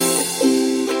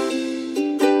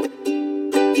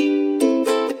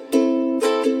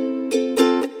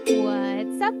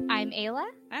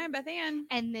Beth Ann.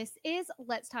 And this is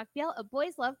Let's Talk BL, a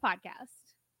Boys Love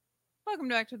podcast. Welcome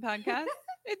back to the podcast.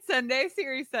 It's Sunday,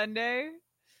 Series Sunday.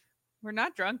 We're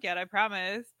not drunk yet, I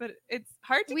promise, but it's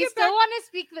hard to We get still back. want to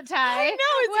speak the Thai. I know,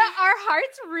 it's- Well, our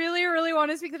hearts really, really want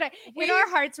to speak the Thai. In our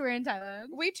hearts, we're in Thailand.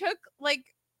 We took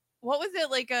what was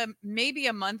it, maybe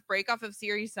a month break off of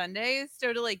Series Sundays,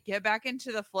 so to get back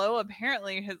into the flow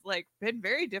apparently has been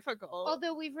very difficult.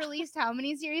 Although we've released how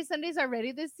many Series Sundays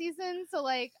already this season, so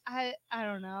I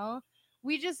don't know.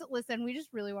 We just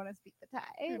really want to speak the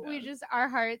Thai. Our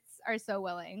hearts are so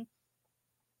willing.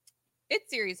 It's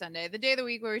Series Sunday, the day of the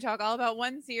week where we talk all about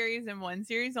one series and one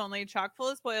series only, chock full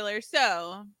of spoilers.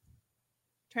 So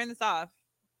turn this off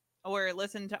or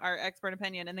listen to our expert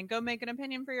opinion and then go make an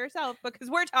opinion for yourself,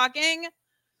 because we're talking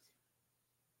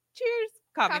cheers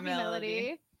coffee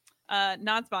melody.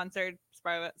 Not sponsored.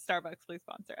 Starbucks, please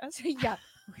sponsor us. Yeah.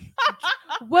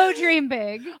 Whoa, dream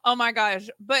big. Oh my gosh.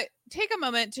 But take a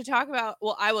moment to talk about,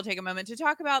 I will take a moment to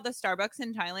talk about the Starbucks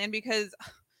in Thailand, because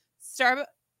Starbucks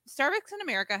in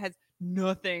America has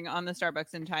nothing on the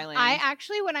Starbucks in Thailand. I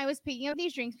actually, when I was picking up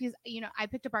these drinks, because I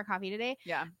picked up our coffee today.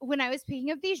 Yeah. When I was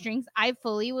picking up these drinks, I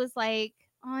fully was like,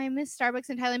 oh, I miss Starbucks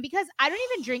in Thailand, because I don't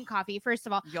even drink coffee, first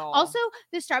of all. Y'all. Also,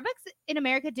 the Starbucks in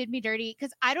America did me dirty,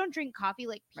 because I don't drink coffee,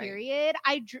 period.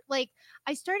 Right.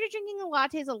 I started drinking the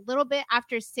lattes a little bit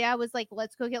after Sia was like,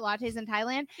 let's go get lattes in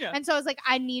Thailand. Yeah. And so I was like,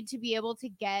 I need to be able to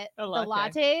get the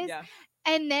latte. lattes. Yeah.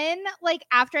 And then,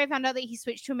 after I found out that he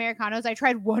switched to Americanos, I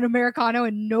tried one Americano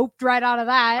and noped right out of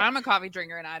that. I'm a coffee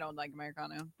drinker and I don't like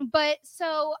Americano. But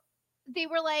so they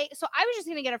were like, so I was just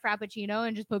going to get a Frappuccino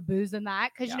and just put booze in that.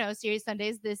 Because, Series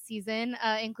Sundays this season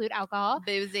include alcohol.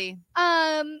 Boozy.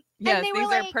 Yes, and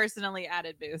these are personally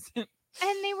added booze. And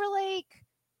they were like,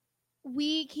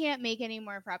 we can't make any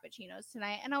more Frappuccinos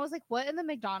tonight. And I was like, what in the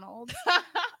McDonald's?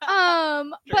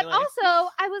 But also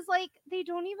I was like, they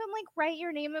don't even write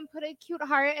your name and put a cute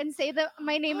heart and say that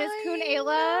my name is Kun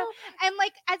Ayla. And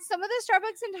at some of the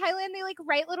Starbucks in Thailand, they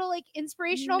write little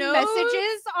inspirational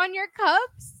messages on your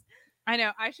cups. I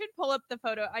know. I should pull up the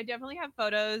photo. I definitely have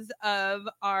photos of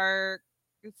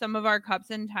some of our cups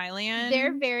in Thailand.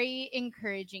 They're very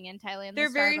encouraging in Thailand.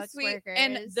 They're very sweet. Workers.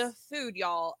 And the food,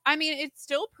 y'all. I mean, it's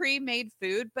still pre-made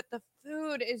food, but the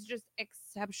food is just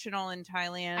exceptional in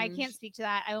Thailand. I can't speak to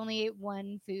that. I only ate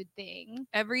one food thing.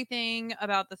 Everything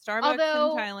about the Starbucks in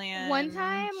Thailand. One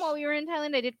time while we were in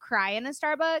Thailand, I did cry in a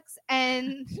Starbucks,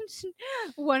 and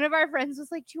one of our friends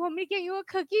was like, do you want me to get you a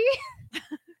cookie?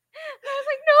 I was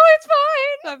like, no, it's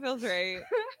fine. That feels right.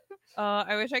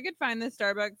 I wish I could find the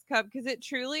Starbucks cup, because it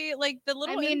truly, the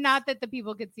little... I mean, not that the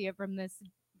people could see it from this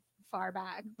far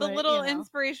back. The little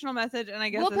inspirational message, and I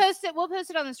guess we'll post it. We'll post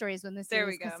it on the stories when this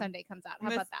Sunday comes out. How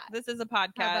about that? This is a podcast.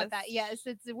 How about that? Yes,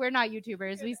 we're not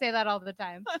YouTubers. We say that all the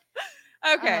time.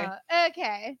 Okay.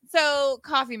 Okay. So,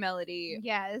 Coffee Melody.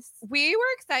 Yes. We were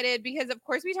excited because, of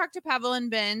course, we talked to Pavel and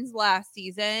Benz last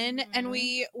season, and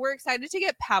we were excited to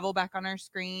get Pavel back on our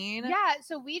screen. Yeah.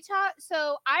 So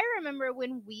So I remember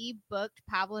when we booked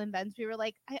Pavel and Benz, we were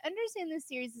like, I understand this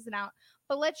series isn't out,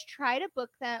 but let's try to book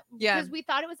them. Yeah. Because we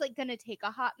thought it was going to take a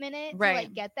hot minute to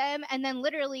get them. And then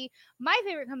literally my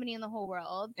favorite company in the whole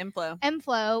world,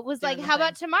 Enflo, was like, how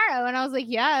about tomorrow? And I was like,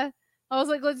 yeah. I was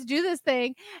like, let's do this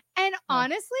thing. And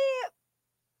honestly,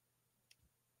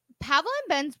 Pavel and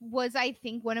Benz was, I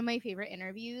think, one of my favorite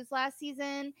interviews last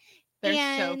season.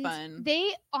 They're so fun.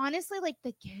 They honestly,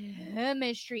 the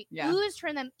chemistry oozed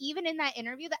from them, even in that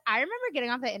interview. That I remember getting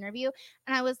off that interview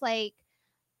and I was like,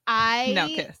 now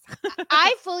kiss.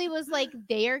 I fully was like,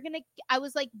 I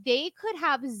was like, they could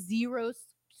have zero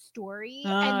story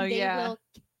and they will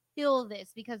kill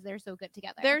this because they're so good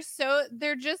together.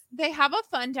 They have a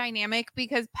fun dynamic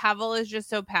because Pavel is just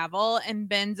so Pavel and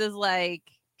Benz is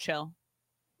chill.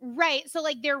 Right. So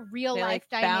their real life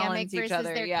dynamic versus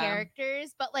their yeah.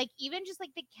 characters. But even just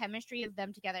the chemistry of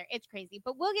them together. It's crazy.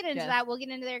 But we'll get into that. We'll get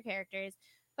into their characters.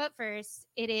 But first,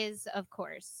 it is, of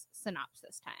course,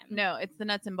 synopsis time. No, it's the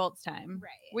nuts and bolts time.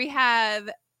 Right. We have,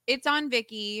 it's on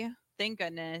Viki. Thank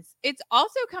goodness. It's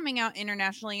also coming out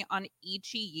internationally on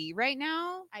iQIYI right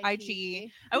now. iQIYI.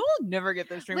 I will never get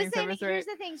the streaming service right. Here's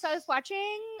the thing. So I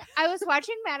was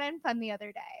watching Mad and Fun the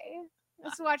other day. I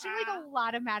was watching a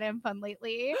lot of Mad and Fun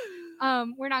lately.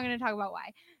 We're not going to talk about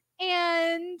why.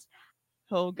 And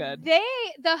oh, good.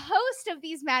 The host of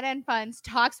these Mad and Funs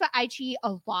talks about iQIYI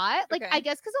a lot. I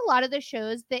guess because a lot of the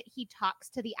shows that he talks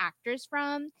to the actors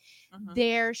from,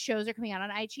 their shows are coming out on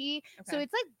iQIYI. Okay. So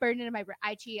it's burned into my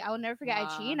iQIYI. I will never forget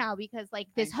iQIYI now because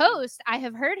this host, I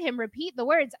have heard him repeat the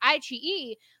words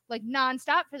iQIYI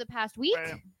nonstop for the past week.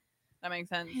 Right. That makes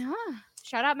sense. Yeah.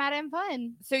 Shout out Mad and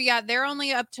Fun. So yeah, they're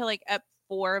only up to ep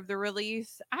before of the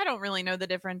release. I don't really know the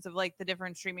difference of like the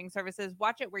different streaming services.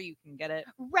 Watch it where you can get it.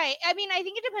 Right. I mean, I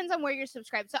think it depends on where you're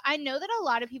subscribed. So I know that a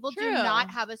lot of people do True. not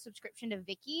have a subscription to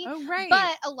Viki, Oh, right.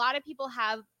 but a lot of people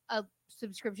have a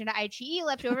subscription to iQIYI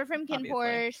left over from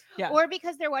KinnPorsche, Yeah. or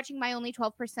because they're watching My Only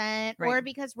 12%, or Right.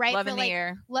 because Love for in the like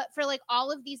Air. for like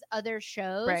all of these other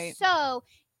shows. Right. So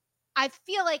I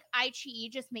feel like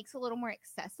iQIYI just makes it a little more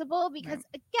accessible because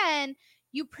again,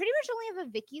 you pretty much only have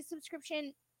a Viki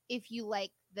subscription if you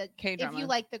like the K-dramas. if you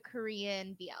like the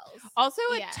Korean BLs. Also,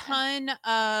 Yeah. a ton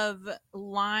of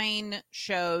Line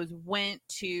shows went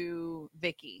to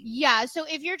Viki. Yeah, so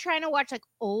if you're trying to watch like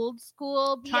old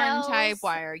school BLs, Charm Type,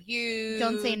 Why Are You?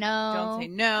 Don't Say No. Don't Say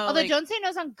No. Although like, Don't Say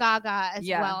No's on Gaga as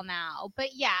Yeah. well now.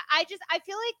 But yeah, I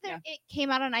feel like it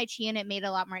came out on iQIYI and it made it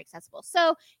a lot more accessible.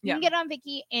 So you can get it on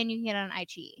Viki and you can get it on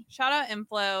iQIYI. Shout out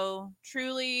Inflo.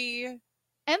 Truly.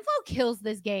 Inflo kills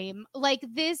this game. Like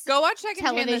this Go watch Second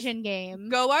television game.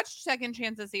 Go watch Second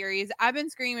Chance the series. I've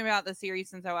been screaming about the series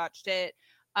since I watched it.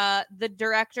 The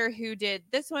director who did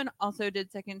this one also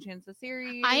did Second Chance the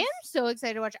series. I am so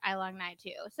excited to watch I Long Night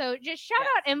too. So just shout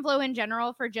out Inflo in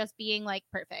general for just being like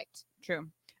perfect. True.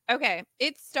 Okay.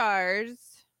 It stars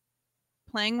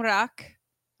playing rock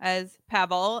as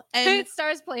Pavel. And It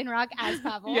stars playing rock as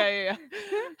Pavel. yeah.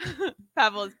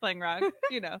 Pavel is playing rock,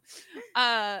 you know.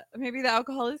 Maybe the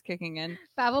alcohol is kicking in.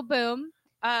 Pavel Boom.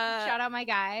 Shout out my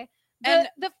guy.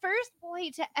 The first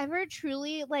boy to ever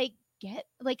truly like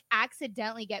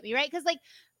accidentally get me, right? Because like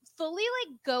fully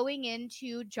like going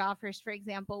into Jaw First, for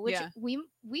example, which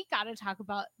we got to talk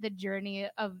about the journey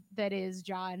of that is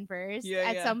Jaw and First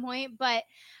at some point. But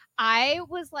I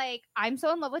was like, I'm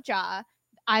so in love with Jaw.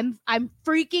 I'm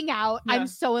freaking out. I'm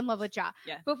so in love with Jaw.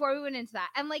 Yeah. Before we went into that,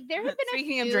 and like there have been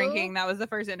speaking of drinking, that was the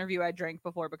first interview I drank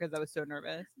before because I was so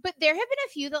nervous. But there have been a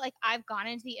few that like I've gone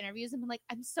into the interviews and been like,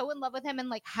 I'm so in love with him, and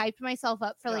like hyped myself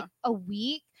up for like a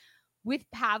week. With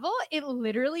Pavel, it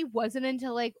literally wasn't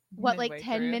until like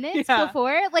 10 minutes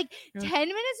before, 10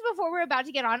 minutes before we're about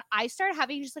to get on, I started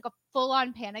having just like a full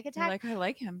on panic attack. You're like, I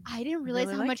like him. I didn't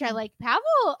realize how much I liked Pavel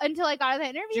until I got out of the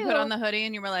interview. Did you put on the hoodie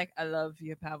and you were like, I love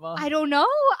you, Pavel? I don't know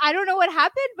what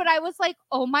happened, but I was like,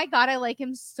 oh my God, I like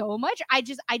him so much.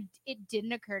 It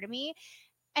didn't occur to me.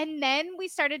 And then we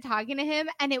started talking to him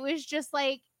and it was just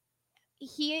like,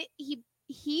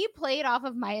 he played off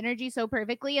of my energy so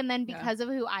perfectly. And then because of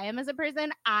who I am as a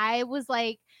person, I was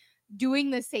like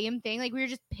doing the same thing. Like we were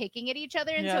just picking at each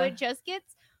other. And so it just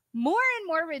gets more and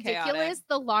more ridiculous chaotic.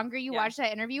 The longer you watch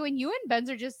that interview. And you and Benz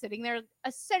are just sitting there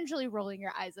essentially rolling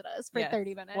your eyes at us for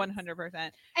 30 minutes.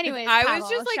 100%. Anyways, I was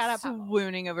just like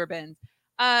swooning over Benz.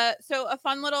 So a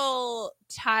fun little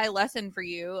Thai lesson for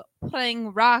you.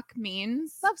 Playing rock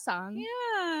means love song.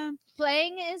 Yeah.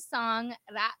 Playing is song,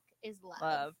 rock is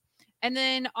love. And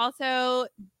then also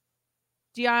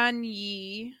Dian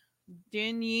Yi.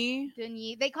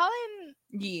 They call him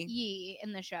Yi. Yi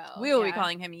in the show. We will be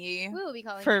calling him Yi. We will be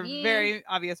calling him Yi. For very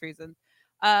obvious reasons.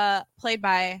 Played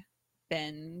by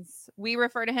Benz. We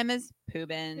refer to him as Pooh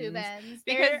Benz. Pooh Benz.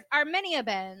 Because there are many a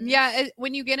Benz. Yeah,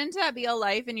 when you get into that BL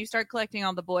life and you start collecting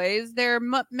all the boys, there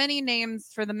are many names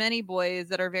for the many boys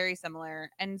that are very similar.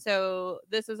 And so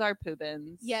this is our Pooh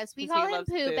Benz. Yes, we call him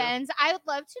Pooh Benz. I would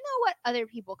love to know what other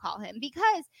people call him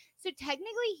because so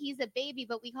technically he's a baby,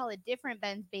 but we call a different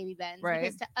Benz Baby Benz. Right.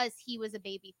 Because to us he was a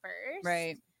baby first.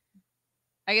 Right.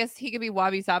 I guess he could be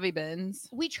Wabi Sabi Benz.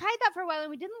 We tried that for a while and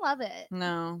we didn't love it.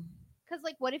 No. Because,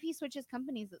 like, what if he switches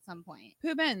companies at some point?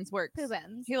 Pooh Benz works. Pooh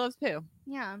Benz. He loves Pooh.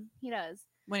 Yeah, he does.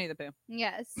 Winnie the Pooh.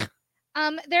 Yes.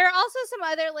 There are also some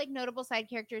other, like, notable side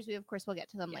characters. We, of course, will get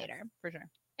to them later. For sure.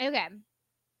 Okay.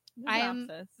 I am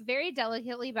very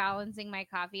delicately balancing my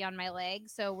coffee on my leg,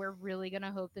 so we're really going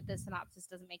to hope that this synopsis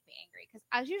doesn't make me angry. Because,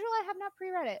 as usual, I have not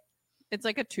pre-read it. It's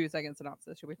like a 2-second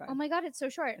synopsis. You'll be fine. Oh, my God. It's so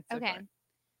short. It's so okay.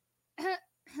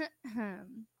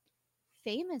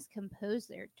 Famous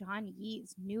composer John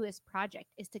Yee's newest project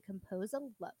is to compose a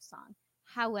love song.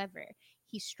 However,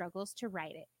 he struggles to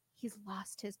write it. He's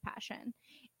lost his passion.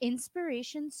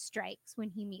 Inspiration strikes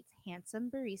when he meets handsome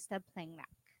barista playing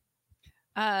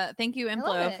rock. Thank you,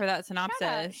 Inflo, for that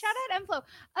synopsis. Shout out Inflo.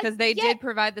 Because they did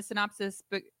provide the synopsis,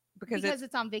 but because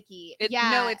it's on Viki.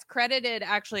 No, it's credited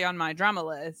actually on my drama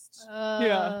list.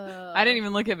 Yeah. I didn't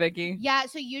even look at Viki. Yeah,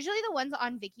 so usually the ones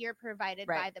on Viki are provided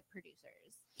by the producers.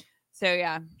 So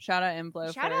yeah, shout out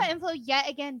Inflo. Shout out Inflo yet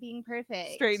again being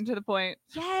perfect. Straight and to the point.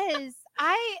 Yes.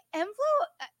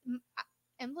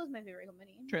 Inflo's my favorite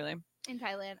company. Truly. In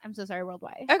Thailand. I'm so sorry,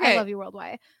 Worldwide. Okay. I love you,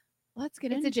 Worldwide. Let's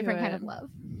get into it. It's a different kind of love.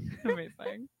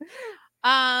 Amazing.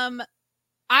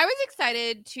 I was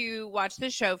excited to watch the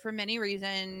show for many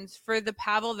reasons. For the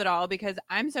Pavel Vidal, because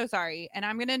I'm so sorry, and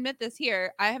I'm going to admit this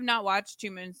here, I have not watched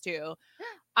Two Moons 2.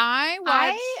 I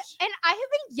have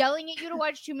been yelling at you to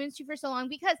watch Two Moons 2 for so long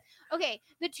because, okay,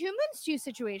 the Two Moons 2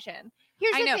 situation.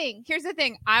 Here's the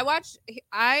thing.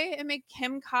 I am a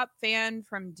Kim Kopp fan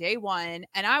from day one,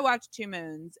 and I watched Two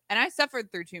Moons, and I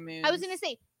suffered through Two Moons. I was going to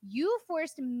say, you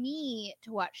forced me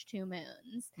to watch Two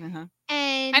Moons. Uh-huh.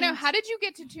 And I know. How did you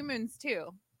get to Two Moons 2?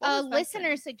 A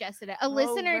listener suggested it. A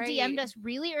listener DM'd us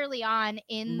really early on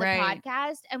in the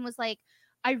podcast and was like,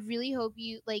 I really hope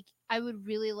you, like, I would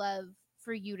really love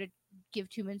for you to give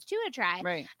Two Moons 2 a try.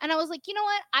 Right. And I was like, you know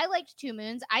what? I liked Two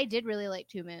Moons. I did really like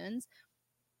Two Moons.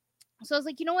 So I was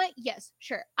like, you know what? Yes,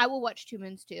 sure. I will watch Two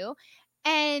Moons 2.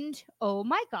 And oh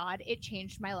my God, it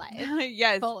changed my life.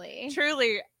 Yes. Fully.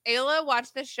 Truly. Ayla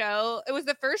watched the show. It was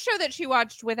the first show that she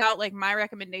watched without like my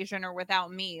recommendation or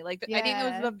without me. Like I think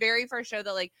it was the very first show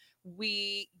that like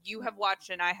you have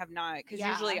watched and I have not. Because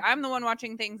usually I'm the one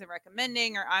watching things and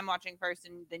recommending, or I'm watching first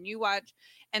and then you watch.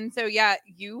 And so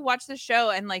you watched the show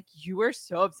and like you were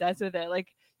so obsessed with it. Like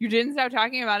you didn't stop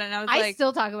talking about it. And I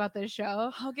still talk about this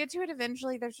show. I'll get to it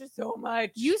eventually. There's just so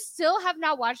much. You still have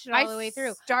not watched it all the way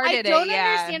through. I don't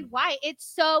understand why. It's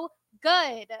so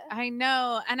good. I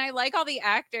know. And I like all the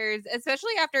actors,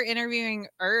 especially after interviewing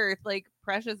Earth, like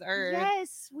Precious Earth.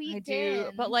 Yes, we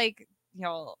did. But like,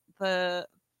 the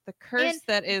curse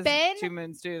that is Two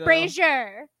Moons 2 though.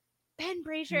 Ben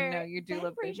Brazier. No, you do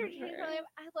love Ben Brazier.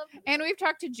 I love him. And we've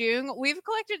talked to Jung. We've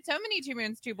collected so many Two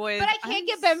Moons 2 boys. But I can't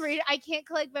get Ben Brazier. I can't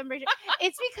collect Ben Brazier.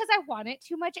 It's because I want it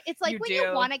too much. It's like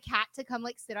you want a cat to come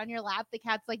like sit on your lap. The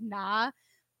cat's like, nah.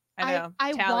 I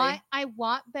know. I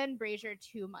want Ben Brazier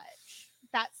too much.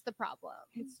 That's the problem.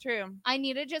 It's true. I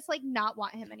need to just like not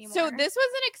want him anymore. So this was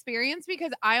an experience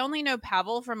because I only know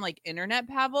Pavel from like Internet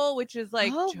Pavel, which is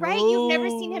like right. You've never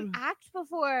seen him act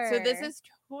before. So this is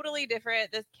totally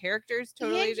different. This character's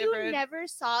totally different. You never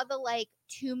saw the like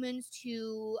Two Moons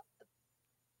 2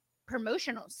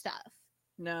 promotional stuff.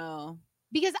 No.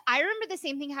 Because I remember the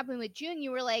same thing happened with June.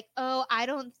 You were like, oh, I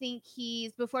don't think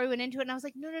he's, before we went into it. And I was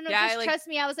like, no, just trust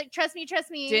me. I was like, trust me.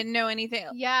 Didn't know anything.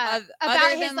 Yeah.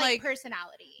 About his like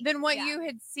personality. Than what you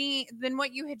had seen, than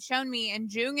what you had shown me. And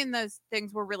June and those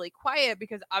things were really quiet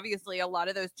because obviously a lot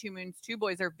of those Two Moons 2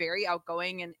 boys are very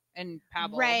outgoing and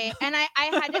Pavel. Right. And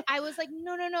I was like,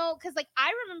 no. Cause like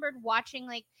I remembered watching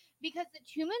like, because the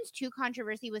Two Moons 2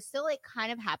 controversy was still like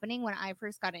kind of happening when I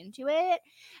first got into it.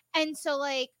 And so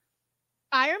like,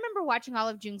 I remember watching all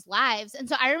of Jung's lives. And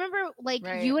so I remember like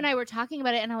you and I were talking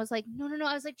about it and I was like, no.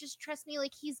 I was like, just trust me.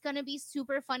 Like he's going to be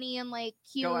super funny and like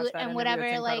cute and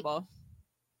whatever. Like,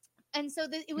 and so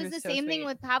it was the same thing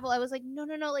with Pavel. I was like, no.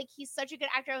 Like he's such a good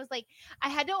actor. I was like, I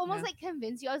had to almost like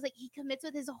convince you. I was like, he commits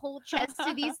with his whole chest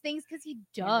to these things because he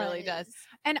does. He really does.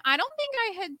 And I don't think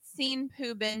I had seen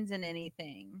Pooh Benz in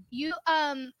anything. You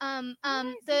the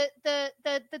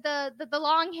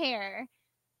long hair.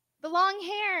 The long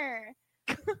hair.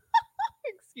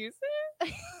 Excuse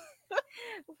me?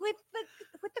 with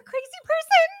the crazy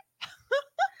person,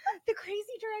 the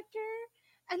crazy director,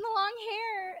 and the long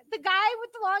hair, the guy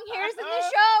with the long hairs in the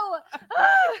show.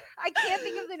 I can't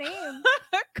think of the name.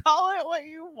 Call it what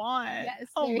you want. Yes.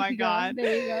 Oh my God.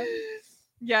 There you go.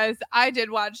 Yes, I did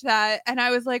watch that, and I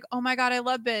was like, "Oh my God, I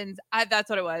love Benz." That's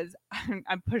what it was.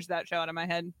 I pushed that show out of my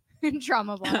head.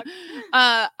 Trauma block.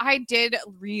 I did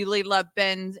really love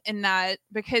Benz in that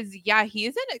because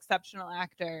he's an exceptional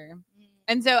actor.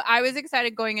 And so I was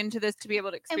excited going into this to be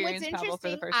able to experience Pavel for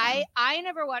the first time. I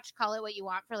never watched Call It What You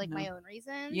Want for like my own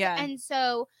reasons. Yeah. And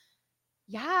so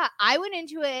I went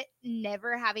into it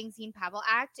never having seen Pavel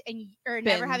act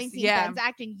never having seen Benz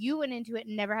act, and you went into it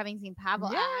never having seen Pavel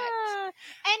act.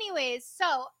 Anyways,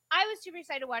 so I was super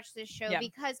excited to watch this show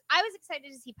because I was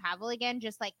excited to see Pavel again,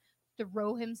 just like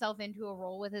throw himself into a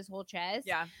role with his whole chest.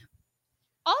 Yeah.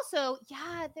 Also,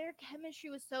 their chemistry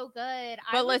was so good.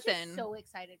 I was just so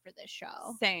excited for this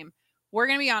show. Same. We're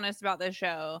going to be honest about this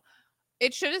show.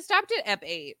 It should have stopped at Ep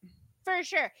 8. For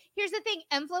sure. Here's the thing.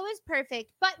 M-Flow is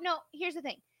perfect. But no, here's the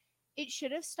thing. It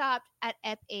should have stopped at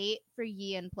Ep 8 for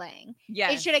Yian playing.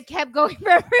 Yes. It should have kept going for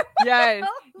everyone.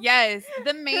 Yes.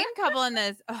 The main couple in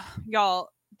this, y'all,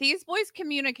 these boys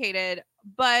communicated,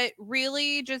 but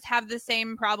really just have the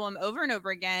same problem over and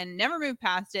over again. Never moved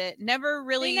past it. Never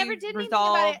really did anything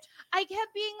about it. I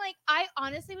kept being like, I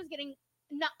honestly was getting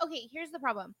okay, here's the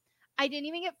problem. I didn't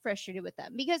even get frustrated with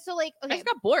them because I just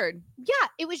got bored. Yeah,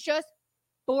 it was just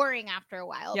boring after a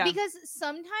while because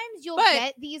sometimes you'll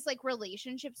get these like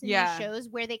relationships in these shows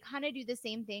where they kind of do the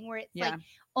same thing where it's like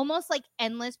almost like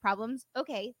endless problems.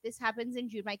 Okay, this happens in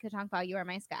Jude My Katong Fa, You Are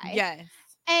My Sky. Yes.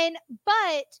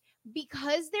 But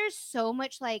because there's so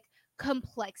much like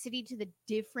complexity to the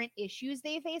different issues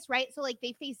they face, right? So like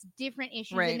they face different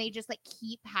issues Right. and they just like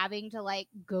keep having to like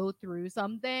go through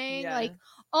something. Yeah. Like,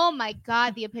 oh my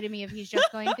God, the epitome of he's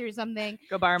just going through something.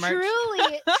 Go bar merch.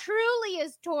 Truly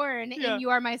is torn Yeah. in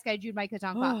You Are My Sky, Jude My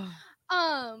Katankwa.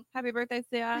 Happy birthday,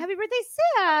 Sia. Happy birthday,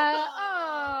 Sia.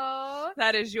 Oh.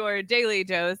 That is your daily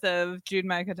dose of Jude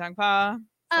My Katankwa.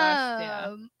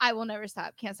 I will never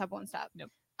stop. Can't stop, won't stop.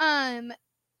 Nope.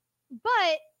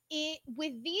 But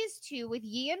with these two, with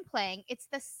Yi and Playing, it's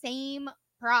the same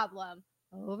problem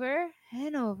over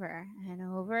and over and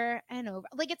over and over.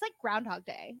 Like it's like Groundhog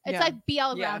Day. It's like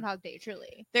BL Groundhog Day,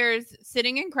 truly. There's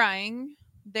sitting and crying.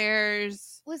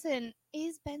 Listen,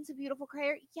 is Ben's a beautiful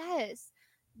crier? Yes.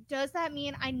 Does that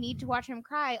mean I need to watch him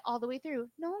cry all the way through?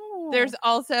 No. There's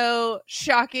also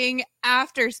shocking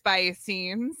after spice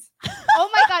scenes. Oh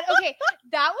my God. Okay.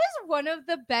 That was one of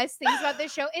the best things about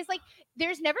this show is like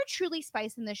there's never truly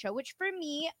spice in the show, which for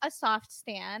me, a soft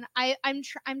stan. I'm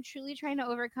truly trying to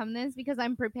overcome this because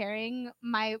I'm preparing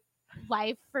my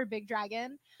life for Big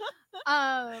Dragon.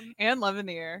 And Love in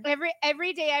the Air.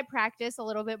 Every day I practice a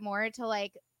little bit more to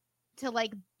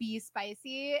be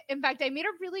spicy. In fact, I made a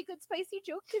really good spicy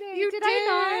joke today. Did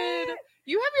I not?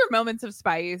 You have your moments of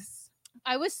spice.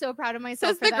 I was so proud of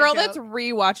myself. Says the girl that's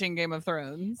rewatching Game of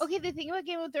Thrones. Okay, the thing about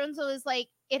Game of Thrones though is like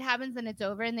it happens and it's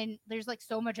over, and then there's like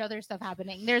so much other stuff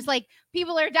happening. There's like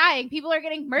people are dying, people are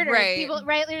getting murdered,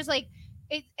 right? There's like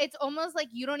it's almost like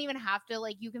you don't even have to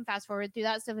like you can fast forward through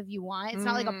that stuff if you want. It's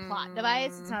not like a plot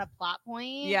device. It's not a plot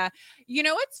point. Yeah. You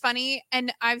know what's funny?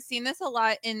 And I've seen this a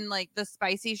lot in like the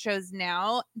spicy shows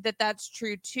now that's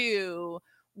true too,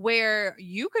 where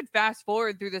you could fast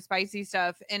forward through the spicy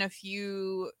stuff in a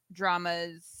few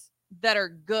dramas that are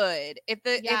good. If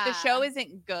the show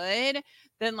isn't good,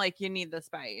 then like you need the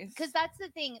spice. Because that's the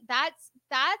thing. That's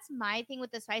my thing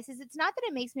with the spices. It's not that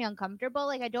it makes me uncomfortable.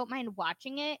 Like I don't mind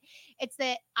watching it. It's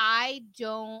that I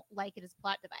don't like it as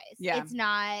plot device. Yeah.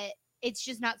 It's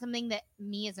just not something that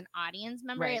me as an audience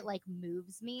member, it like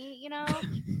moves me, you know?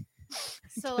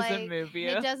 So like move you.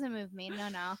 It doesn't move me.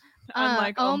 No.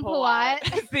 Unlike Pawat.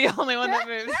 It's the only one that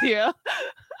moves you.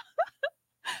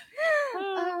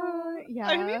 Yeah.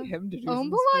 I need him to do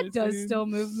Pawat does still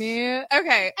move me.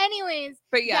 Okay. Anyways.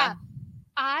 But yeah.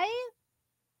 I,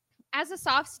 as a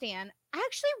soft stan, I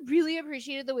actually really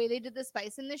appreciated the way they did the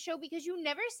spice in this show because you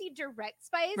never see direct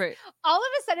spice. Right. All of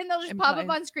a sudden, they'll just pop up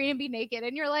on screen and be naked,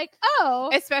 and you're like, "Oh,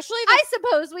 especially I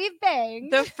suppose we've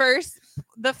banged."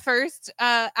 The first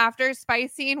after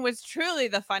spice scene was truly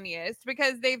the funniest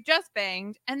because they've just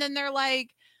banged, and then they're like,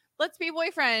 "Let's be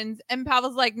boyfriends," and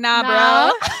Pavel's like, "Nah,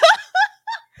 bro."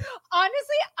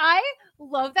 Honestly, I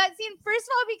love that scene. First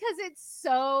of all, because it's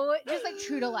so just like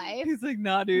true to life. He's like,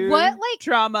 "Nah, dude. What like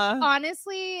trauma?"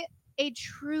 Honestly, a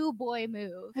true boy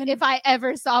move if I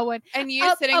ever saw one. And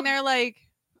you sitting there like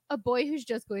a boy who's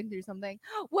just going through something.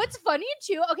 What's funny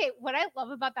too, okay, what I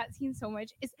love about that scene so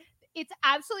much is it's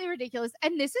absolutely ridiculous.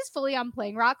 And this is fully on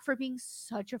Playing Rock for being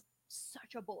such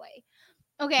a boy.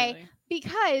 Okay, really?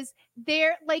 Because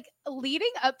they're like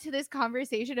leading up to this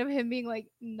conversation of him being like,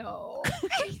 no.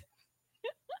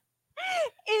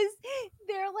 Is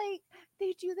they're like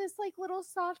they do this like little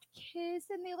soft kiss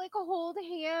and they like hold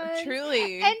hands.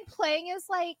 Truly. And Playing is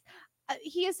like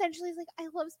he essentially is like, I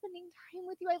love spending time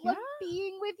with you. I love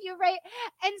being with you, right?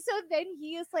 And so then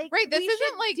he is like, right, this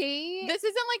isn't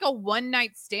like a one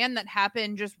night stand that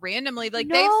happened just randomly. Like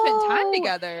they've spent time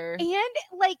together. And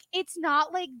like it's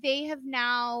not like they have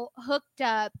now hooked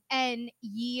up and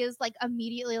Yi is like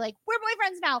immediately like, we're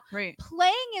boyfriends now. Right.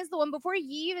 Playing is the one before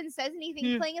Yi even says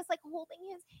anything. Playing is like holding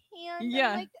his hand.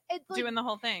 Yeah. And, like, it's like doing the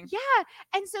whole thing. Yeah.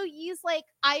 And so Yi's like,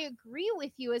 I agree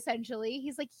with you essentially.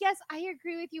 He's like, yes, I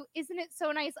agree with you. Isn't it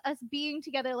so nice us being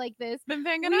together like this? Ben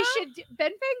Fangana? We should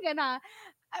Ben Fangana.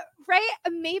 Right?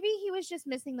 Maybe he was just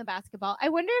missing the basketball. I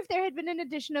wonder if there had been an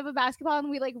addition of a basketball and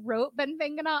we like wrote Ben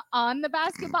Fangana on the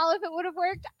basketball if it would have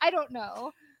worked. I don't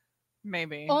know.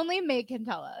 Maybe. Only May can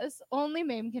tell us. Only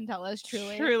Mame can tell us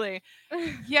truly.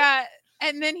 Yeah.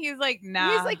 And then he's like,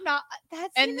 nah. He's like, nah.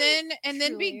 That's and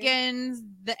then begins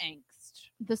the angst.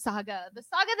 The saga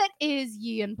that is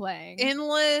Yi and Playing.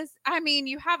 Endless. I mean,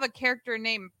 you have a character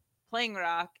named Playing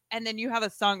Rock, and then you have a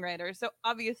songwriter, so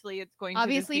obviously it's going to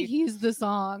obviously he's the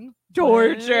song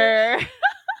torture.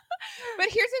 But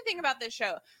here's the thing about this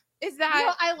show is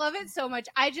that I love it so much.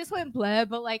 I just went bleh,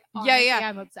 but like honestly,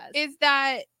 I'm obsessed. Is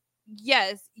that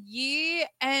yes, Yi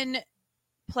and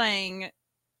Playing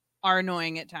are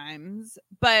annoying at times,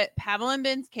 but Pavel and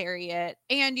Benz carry it,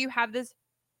 and you have this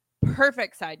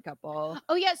perfect side couple.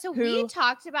 Oh yeah, so we who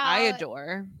talked about I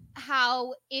adore.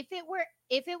 how if it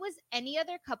was any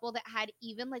other couple that had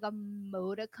even like a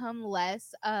modicum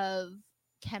less of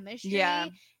chemistry, Yeah.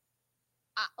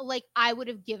 like I would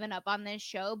have given up on this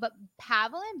show. But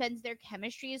Pavel and Ben's, their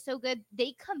chemistry is so good.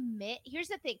 They commit. Here's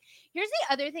the thing. Here's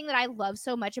the other thing that I love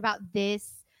so much about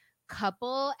this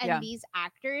couple and Yeah. these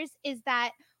actors is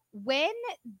that when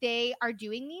they are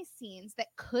doing these scenes that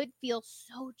could feel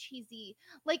so cheesy,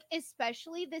 like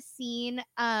especially the scene,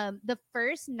 the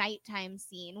first nighttime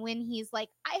scene when he's like,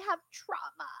 I have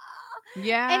trauma.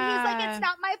 Yeah. And he's like, it's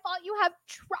not my fault you have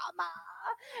trauma.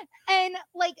 And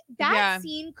like that Yeah.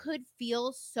 scene could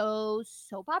feel so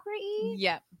soap opera-y.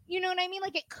 Yeah. You know what I mean?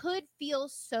 Like it could feel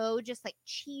so just like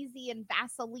cheesy and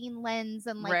Vaseline lens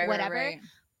and like Right, whatever. right.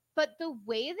 But the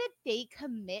way that they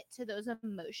commit to those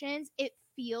emotions, it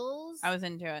feels I was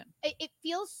into it. it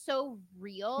feels so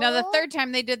real. Now the third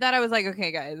time they did that, I was like,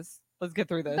 okay, guys, let's get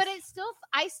through this. But it's still,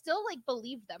 I still like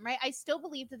believed them, right? I still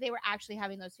believed that they were actually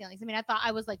having those feelings. I mean, I thought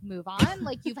I was like, move on.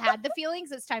 Like you've had the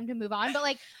feelings, it's time to move on. But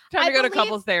like, time to go to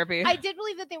couples therapy. I did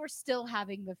believe that they were still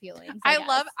having the feelings.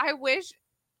 I wish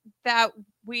that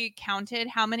we counted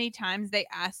how many times they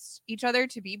asked each other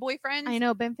to be boyfriends. I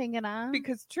know, Ben Fingana.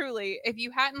 Because truly, if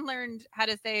you hadn't learned how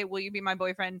to say, will you be my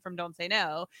boyfriend from Don't Say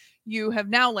No, you have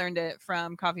now learned it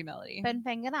from Coffee Melody. Ben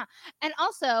Fingana. And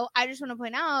also, I just want to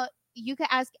point out, you could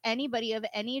ask anybody of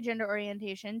any gender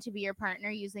orientation to be your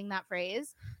partner using that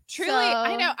phrase. Truly, so,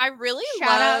 I know. I really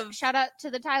shout out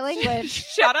to the Thai language.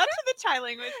 Shout out to the Thai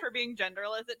language for being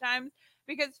genderless at times.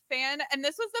 Because and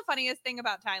this was the funniest thing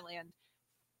about Thailand.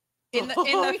 In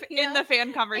the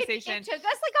fan conversation, it took us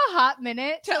like a hot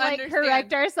minute to like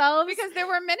correct ourselves, because there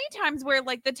were many times where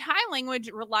like the Thai language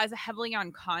relies heavily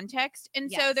on context, and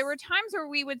so there were times where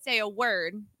we would say a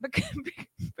word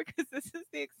because this is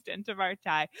the extent of our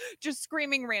Thai, just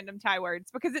screaming random Thai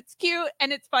words because it's cute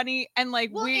and it's funny and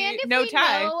like we know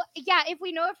Thai. If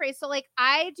we know a phrase, so like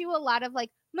I do a lot of like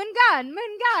Mungan,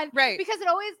 right? Because it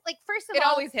always like first of all,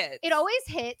 it always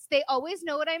hits. They always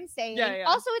know what I'm saying. Yeah.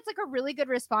 Also, it's like a really good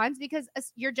response because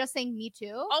you're just saying me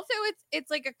too. Also, it's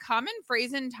like a common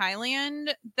phrase in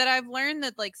Thailand that I've learned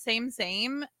that like same,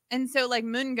 and so like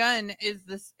Mungan is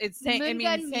this. It's same. It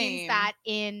means that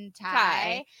in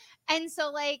Thai, and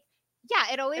so like.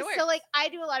 Yeah, it always, so like I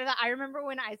do a lot of that. I remember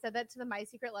when I said that to the My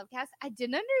Secret Love cast, I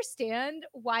didn't understand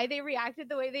why they reacted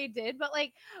the way they did, but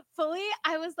like fully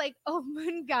I was like, oh,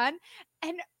 Mungan.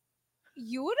 And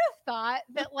you would have thought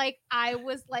that like I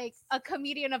was like a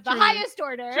comedian of the highest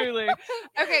order. Truly.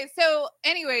 Okay, so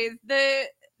anyways, the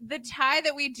Thai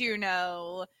that we do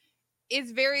know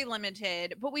is very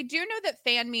limited, but we do know that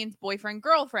fan means boyfriend,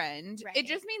 girlfriend. Right. It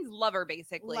just means lover,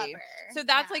 basically. So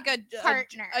that's like a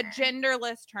partner, a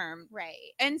genderless term. Right.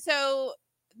 And so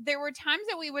there were times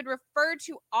that we would refer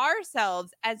to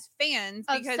ourselves as fans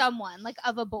of someone, like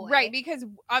of a boy. Right, because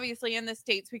obviously in the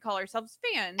States we call ourselves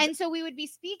fans. And so we would be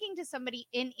speaking to somebody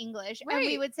in English and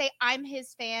we would say, I'm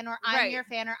his fan, or I'm your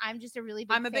fan, or I'm just a really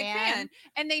big fan. I'm a big fan.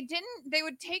 And they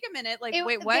would take a minute, like,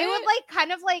 wait, what? They would like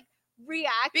kind of like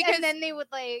react, and then they would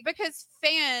like, because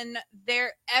fan,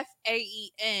 their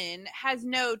FAEN has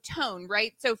no tone,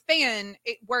 right? So fan,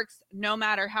 it works no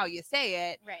matter how you say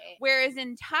it, right? Whereas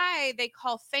in Thai they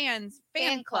call fans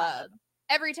fan club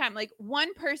every time. Like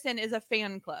one person is a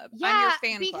fan club. I'm your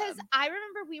fan because club. I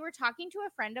remember we were talking to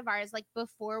a friend of ours like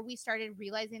before we started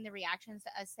realizing the reactions to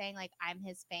us saying like I'm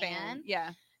his fan.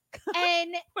 Yeah.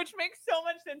 And which makes so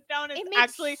much sense now, and it's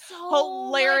actually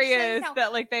hilarious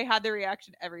that like they had the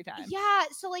reaction every time. Yeah,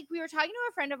 so like we were talking to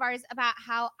a friend of ours about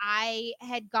how I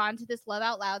had gone to this Love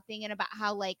Out Loud thing and about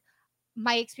how like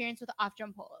my experience with Off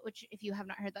Jump Polo, which if you have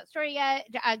not heard that story yet,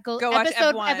 go watch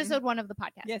episode 1 of the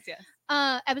podcast. Yes.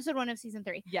 Episode 1 of season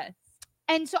 3. Yes.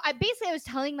 And so I was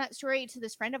telling that story to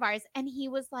this friend of ours, and he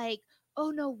was like,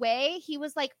 oh no way. He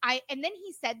was like, and then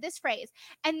he said this phrase,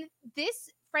 and this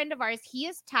friend of ours, he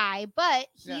is Thai, but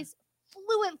he's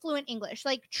fluent English,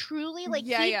 like truly, like he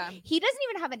doesn't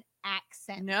even have an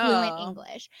accent. Fluent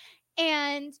English.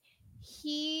 And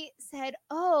he said,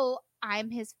 oh, I'm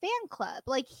his fan club.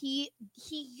 Like he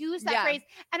used that phrase.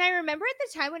 And I remember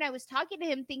at the time when I was talking to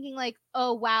him thinking like,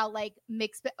 oh wow, like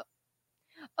mixed.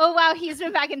 Oh wow, he's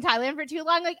been back in Thailand for too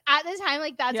long. Like at the time,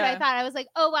 like that's what I thought. I was like,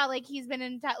 oh wow, like he's been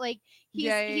in like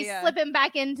he's slipping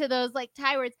back into those like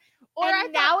Thai words.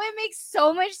 Now it makes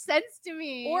so much sense to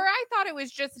me. Or I thought it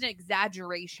was just an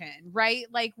exaggeration, right?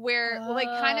 Like where like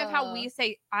kind of how we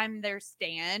say I'm their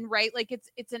stan, right? Like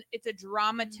it's a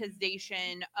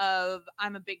dramatization of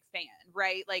I'm a big fan,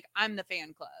 right? Like I'm the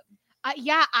fan club.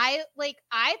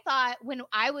 I thought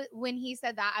when he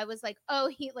said that, I was like, oh,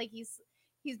 he's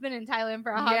he's been in Thailand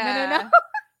for a hot minute now.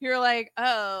 You're like,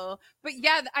 oh. But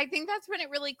yeah, I think that's when it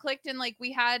really clicked, and like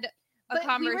we had a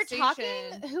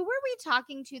conversation. Who were we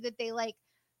talking to that they like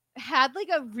had like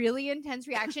a really intense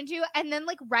reaction to, and then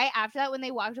like right after that when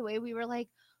they walked away we were like,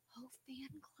 oh, fan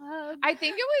club. I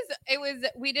think it was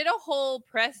we did a whole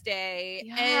press day.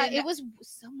 Yeah, and it was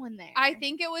someone there. I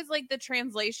think it was like the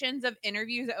translations of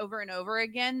interviews over and over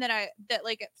again that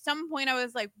like at some point I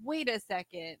was like, wait a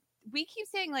second. We keep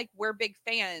saying like we're big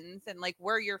fans and like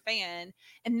we're your fan,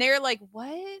 and they're like,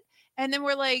 what? And then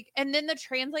we're like, and then the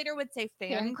translator would say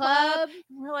fan club.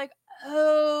 And we're like,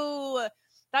 oh,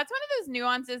 that's one of those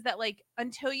nuances that like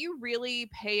until you really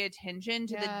pay attention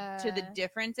to the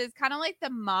differences, kind of like the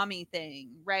mommy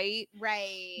thing, right?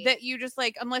 That you just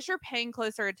like, unless you're paying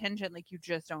closer attention, like you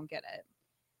just don't get it.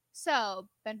 So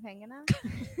Ben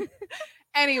Pengana.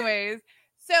 Anyways,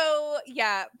 so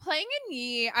yeah, playing in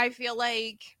Yi, I feel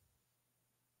like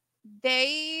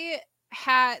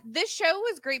this show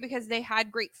was great because they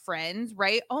had great friends,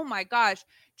 right? Oh my gosh.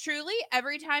 Truly,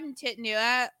 every time Tit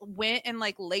Nua went and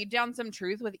like laid down some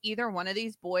truth with either one of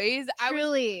these boys, I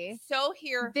was so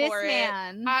here for it.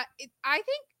 I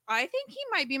think he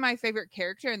might be my favorite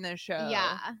character in this show.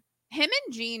 Yeah. Him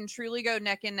and Jean truly go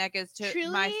neck and neck as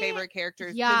to my favorite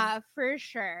characters. Yeah, for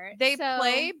sure. They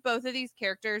play both of these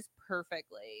characters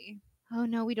perfectly. Oh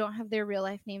no, we don't have their real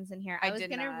life names in here. I was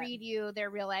going to read you their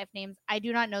real life names. I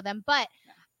do not know them, but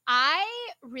I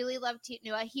really love Tit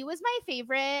Nua. He was my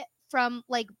favorite from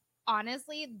like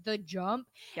honestly the jump.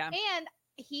 Yeah. And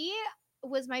he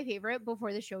was my favorite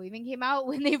before the show even came out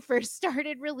when they first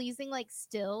started releasing like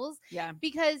stills. Yeah.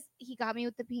 Because he got me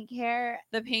with the pink hair.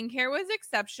 The pink hair was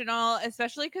exceptional,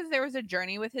 especially because there was a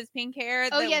journey with his pink hair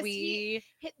the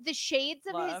shades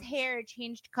of his hair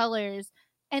changed colors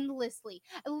endlessly,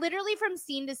 literally from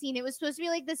scene to scene. It was supposed to be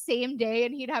like the same day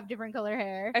and he'd have different color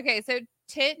hair. Okay, so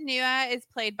Tit Nua is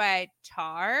played by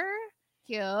Tar.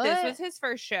 Cute. This was his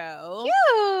first show.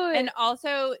 Cute. And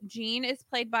also Jean is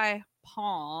played by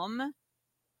Palm,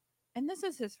 and this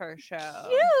is his first show.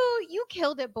 You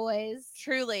killed it, boys.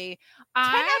 Truly. 10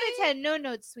 out of 10. No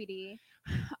notes, sweetie.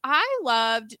 I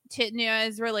loved Tit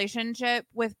Nua's relationship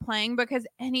with Plang because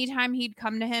anytime he'd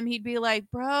come to him, he'd be like,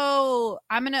 bro,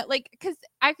 I'm gonna like, because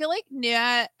I feel like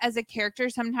Nua as a character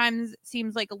sometimes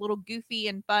seems like a little goofy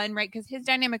and fun, right? Because his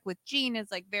dynamic with Jean is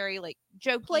like very like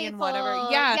jokey, playful, and whatever.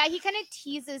 Yeah, he kind of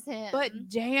teases him. But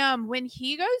damn, when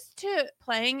he goes to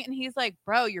Plang and he's like,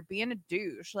 bro, you're being a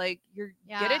douche, like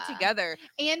get it together.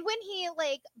 And when he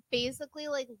like basically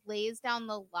like lays down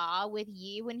the law with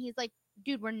Yi, when he's like,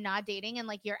 dude, we're not dating, and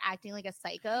like you're acting like a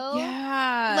psycho.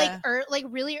 Yeah. Like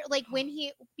really, like when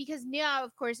he, because Nua,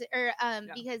 of course,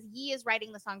 because Yi is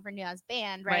writing the song for Nua's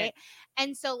band, right?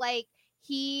 And so like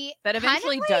he that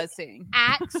eventually does sing,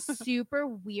 acts super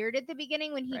weird at the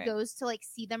beginning when he goes to like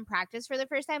see them practice for the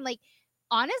first time. Like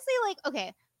honestly, like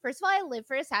okay, first of all, I live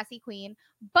for a sassy queen,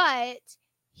 but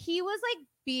he was like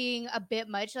being a bit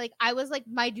much. Like I was like,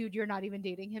 my dude, you're not even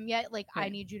dating him yet. Like I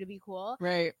need you to be cool.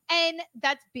 Right. And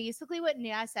that's basically what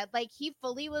Nia said. Like he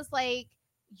fully was like,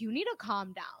 you need to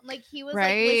calm down. Like he was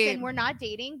like, listen, we're not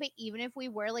dating, but even if we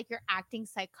were, like you're acting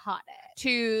psychotic.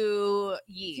 To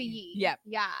Yi. Yep.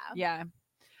 Yeah.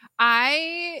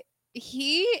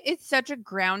 He is such a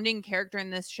grounding character in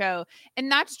this show. And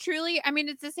that's truly, I mean,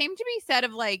 it's the same to be said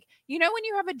of like, you know, when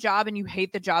you have a job and you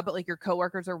hate the job, but like your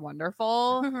coworkers are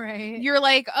wonderful. Right. You're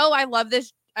like, oh, I love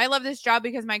this job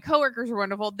because my coworkers are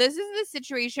wonderful. This is the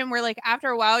situation where like after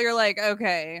a while you're like,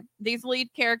 okay, these lead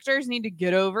characters need to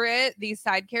get over it. These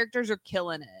side characters are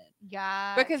killing it.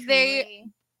 Yeah. Because they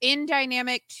in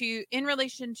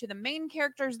relation to the main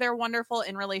characters, they're wonderful.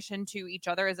 In relation to each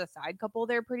other as a side couple,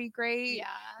 they're pretty great. Yeah.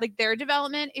 Like their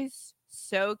development is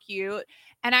so cute.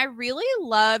 And I really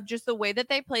love just the way that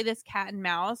they play this cat and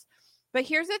mouse. But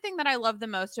here's the thing that I love the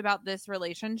most about this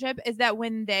relationship is that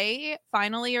when they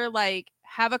finally are like,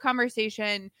 have a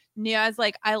conversation, Nia's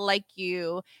like, I like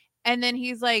you. And then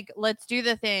he's like, let's do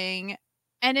the thing.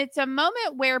 And it's a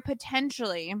moment where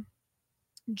potentially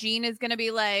Jean is going to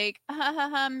be like,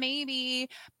 maybe.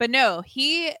 But no,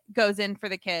 he goes in for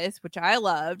the kiss, which I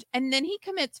loved. And then he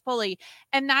commits fully.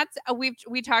 And that's,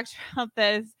 we talked about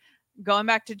this going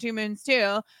back to Two Moons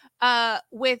too,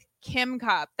 with Kim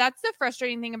Cop. That's the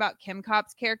frustrating thing about Kim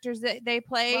Cop's characters that they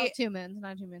play. Well, Two Moons,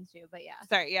 not Two Moons too, but yeah.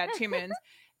 Sorry, yeah, Two Moons.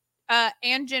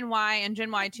 And Gen Y and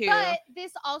Gen Y too. But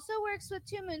this also works with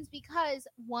Two Moons because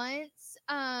once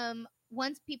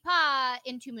Pipa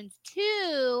in Two Moons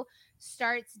 2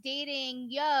 starts dating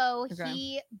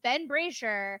Ben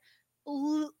Brasher,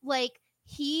 like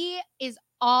he is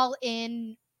all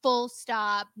in, full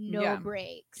stop, no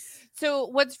breaks. So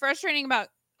what's frustrating about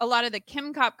a lot of the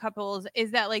Kim Cop couples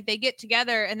is that like they get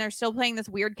together and they're still playing this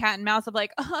weird cat and mouse of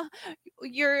like,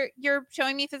 you're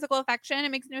showing me physical affection. It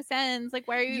makes no sense. Like,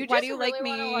 why do you really like me?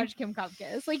 Want to watch Kim Cop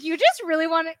kiss? Like, you just really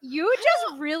want to. You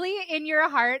just really in your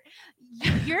heart.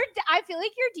 I feel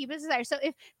like your deepest desire. So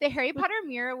if the Harry Potter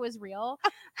mirror was real.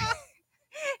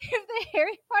 If the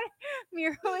Harry Potter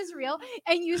mirror was real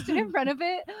and you stood in front of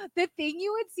it, the thing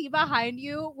you would see behind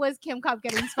you was Kim Cop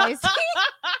getting spicy.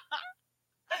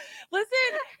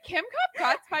 Listen, Kim Cop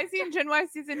got spicy in Gen Y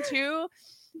season 2,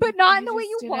 but not in the way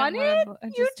you wanted.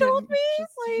 You told me,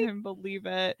 like, didn't believe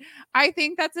it. I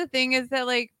think that's the thing is that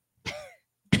like,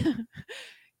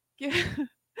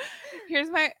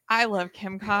 I love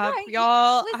Kim Cop,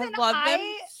 y'all. Listen, I love them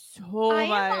so much.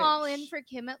 I am all in for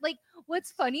Kim. Like,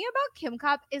 what's funny about Kim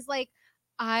Cop is like,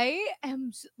 I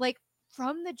am like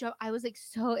from the jump, I was like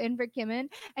so in for Kimin,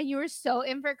 and you were so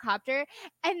in for Copter,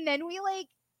 and then we like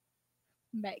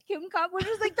met Kim Cop, which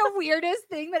was like the weirdest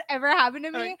thing that ever happened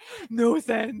to me. Like, no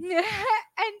sense.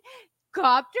 And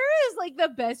Copter is like the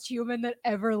best human that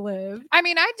ever lived. I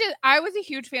mean, I was a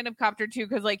huge fan of Copter too,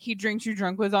 because like he Drinks You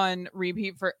Drunk was on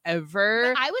repeat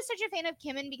forever. But I was such a fan of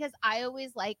Kimin because I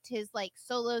always liked his like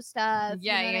solo stuff.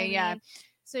 Yeah. I mean?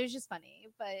 So it's just funny.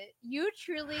 But you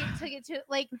truly took it to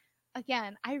like,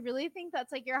 again, I really think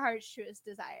that's like your heart's truest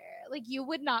desire. Like, you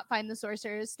would not find the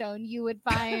Sorcerer's Stone. You would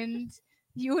find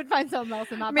something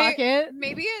else in that pocket.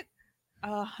 Maybe it.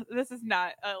 This is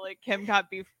not a like Kim Cop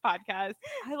beef podcast.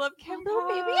 I love Kim Cop.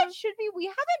 Maybe it should be. We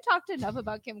haven't talked enough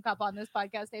about Kim Cop on this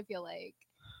podcast. I feel like,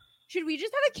 should we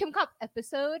just have a Kim Cop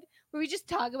episode where we just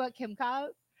talk about Kim Cop?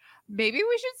 Maybe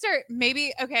we should start.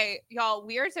 Maybe okay, y'all.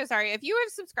 We are so sorry if you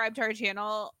have subscribed to our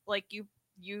channel. Like you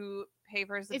pay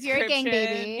for a subscription. If you're a gang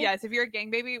baby. Yes, if you're a gang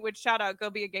baby, which shout out, go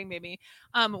be a gang baby.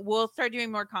 We'll start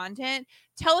doing more content.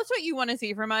 Tell us what you want to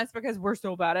see from us because we're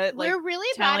so bad at like we're really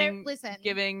bad at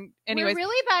giving anyways. We're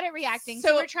really bad at reacting.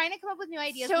 So we're trying to come up with new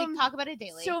ideas. We talk about it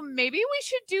daily. So maybe we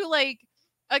should do like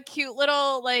a cute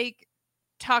little like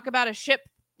talk about a ship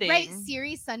thing. Right,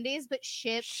 series Sundays, but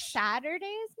ship Saturdays,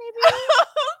 maybe.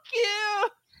 Oh,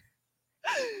 cute.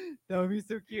 That would be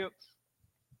so cute.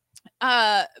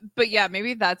 But yeah,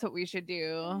 maybe that's what we should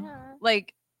do. Yeah.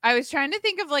 Like, I was trying to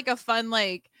think of like a fun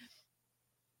like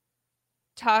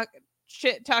talking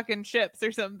ships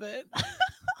or something.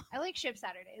 I like ship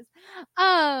Saturdays.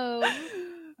 But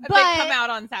they come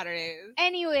out on Saturdays.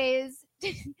 Anyways,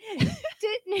 and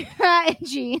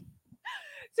Jean.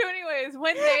 So, anyways,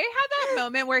 when they had that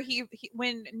moment where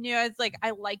when Nua's like,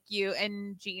 "I like you,"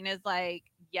 and Jean is like,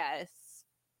 "Yes."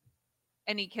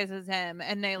 And he kisses him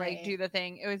and they like do the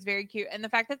thing. It was very cute. And the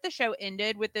fact that the show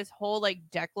ended with this whole like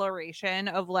declaration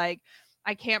of like,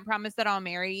 I can't promise that I'll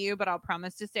marry you, but I'll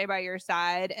promise to stay by your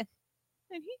side. And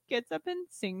he gets up and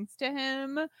sings to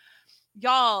him.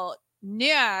 Y'all,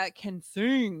 Nia can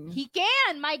sing. He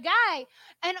can, my guy.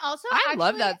 And also, I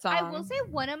love that song. I will say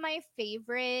one of my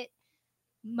favorite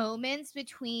moments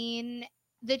between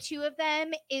the two of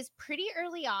them is pretty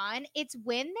early on. It's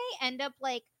when they end up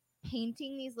like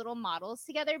painting these little models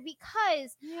together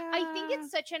because I think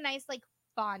it's such a nice like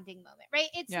bonding moment, right?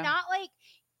 It's not like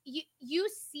you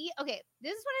see, okay,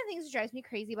 this is one of the things that drives me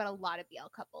crazy about a lot of BL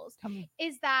couples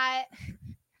is that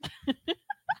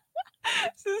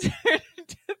this is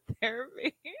to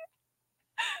therapy.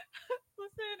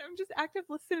 Listen, I'm just active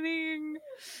listening.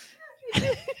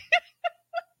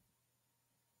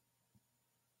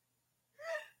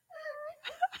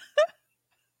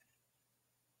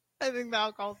 I think the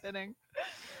alcohol's hitting.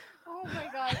 Oh my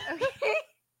god. Okay.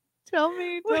 Tell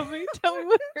me what your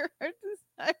heart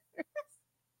desires.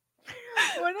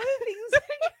 One of the things that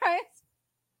drives.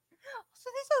 Also,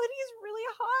 this hoodie is really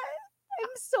hot.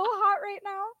 I'm so hot right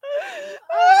now.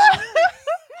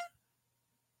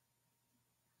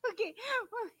 Okay.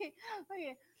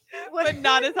 But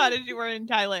not as hot as you were in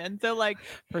Thailand. So, like,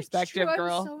 perspective,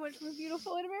 girl. I'm so much more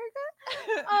beautiful in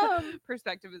America.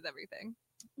 Perspective is everything.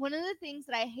 One of the things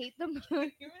that I hate the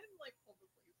most.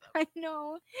 I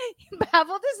know.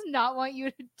 Pavel does not want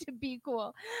you to be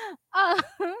cool.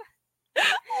 Literally.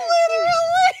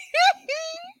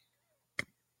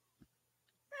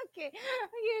 Okay.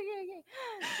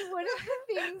 One of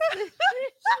the things that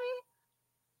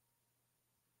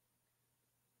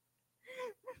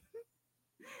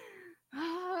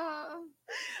I'm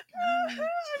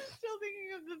still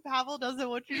thinking of the Pavel doesn't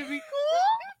want you to be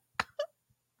cool.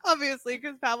 Obviously,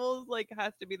 because Pavel's like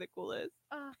has to be the coolest.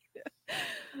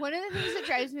 One of the things that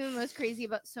drives me the most crazy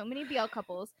about so many BL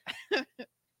couples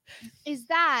is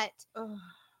that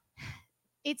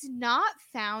it's not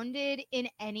founded in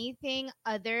anything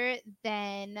other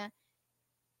than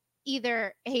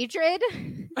either hatred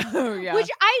Oh yeah. Which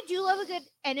I do love a good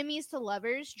enemies to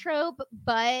lovers trope,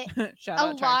 but Shout a out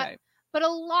lot Tri-Type. but a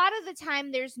lot of the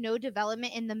time there's no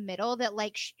development in the middle that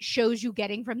like shows you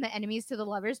getting from the enemies to the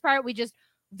lovers part. We just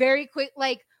very quick,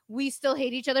 like, we still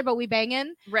hate each other but we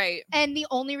banging, Right. and the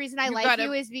only reason I You like gotta-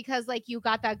 you is because like you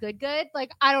got that good,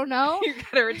 like, I don't know. You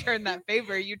gotta return that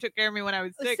favor. You took care of me when I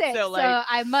was sick, Sick, so like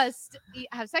I must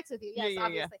have sex with you. Yes, yeah,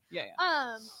 obviously.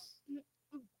 yeah.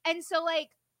 And so like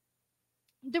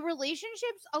the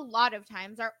relationships a lot of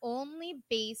times are only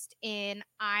based in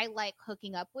I like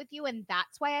hooking up with you and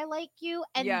that's why I like you,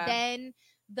 and Yeah. then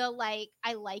the like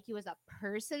I like you as a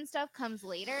person stuff comes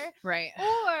later, Right.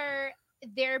 or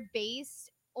they're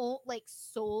based like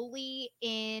solely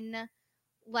in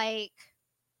like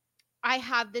I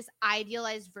have this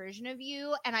idealized version of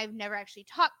you and I've never actually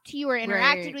talked to you or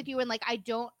interacted Right. with you, and like I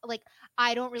don't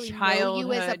really know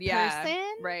you as a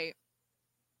person. Right.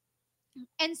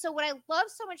 And so what I love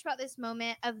so much about this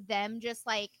moment of them just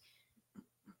like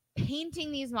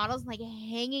painting these models and like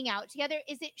hanging out together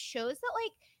is it shows that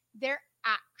like they're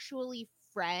actually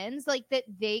friends, like that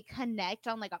they connect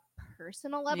on like a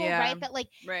personal level, Yeah. right? That like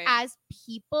Right. as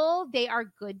people they are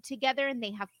good together and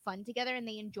they have fun together and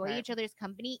they enjoy Right. each other's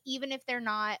company even if they're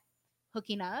not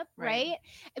hooking up, Right. right?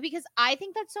 Because I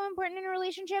think that's so important in a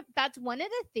relationship. That's one of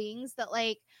the things that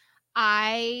like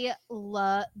I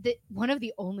love, that one of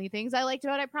the only things I liked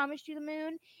about I Promised You the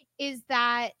Moon is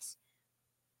that,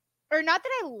 or not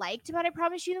that I liked about I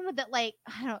Promised You the Moon, but that like,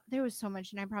 I don't, there was so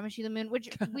much in I Promised You the Moon, which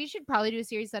we should probably do a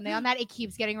series Sunday on that. It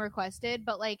keeps getting requested,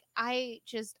 but like, I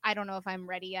don't know if I'm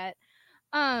ready yet.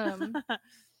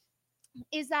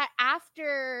 Is that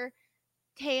after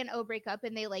Tay and O break up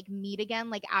and they like meet again,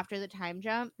 like after the time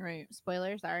jump, Right.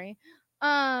 spoiler, sorry.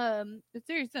 It's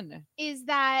Series Sunday. Is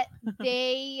that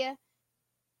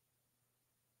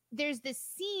there's this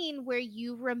scene where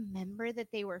you remember that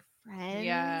they were friends.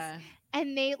 Yeah.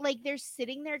 And they like they're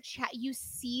sitting there chat. You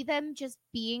see them just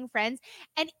being friends.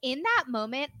 And in that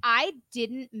moment, I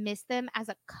didn't miss them as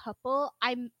a couple.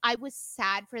 I was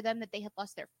sad for them that they had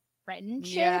lost their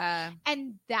friendship. Yeah.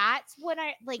 And that's what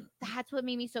I like, that's what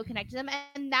made me so connected to them.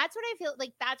 And that's what I feel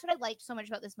like, that's what I liked so much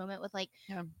about this moment with like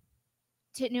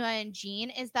Titnua and Jean,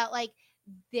 is that like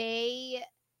they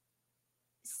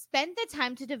spent the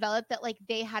time to develop that like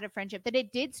they had a friendship, that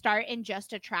it did start in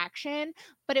just attraction,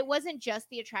 but it wasn't just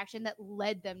the attraction that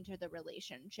led them to the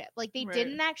relationship. Like they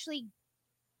didn't actually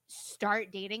start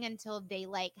dating until they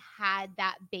like had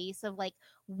that base of like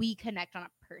we connect on a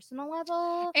personal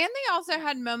level. And they also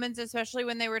had moments, especially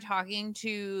when they were talking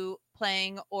to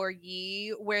Playing or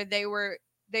Yi, where they were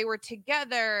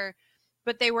together,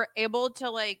 but they were able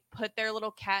to like put their little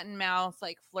cat and mouse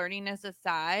like flirtiness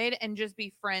aside and just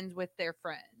be friends with their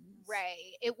friends.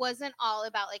 Right. It wasn't all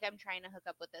about like I'm trying to hook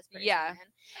up with this person. Yeah.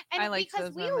 And I liked because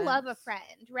those we moments. love a friend,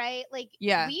 right? Like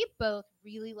we both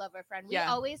really love a friend. We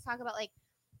always talk about like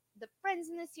the friends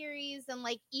in the series and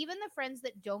like even the friends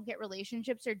that don't get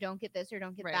relationships or don't get this or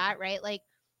don't get that, right? Like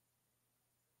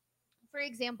for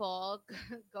example,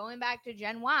 going back to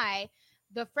Gen Y,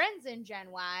 the friends in Gen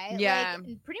Y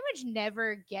like pretty much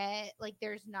never get like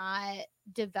there's not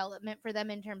development for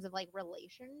them in terms of like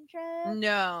relationship.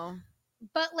 No.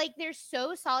 But like they're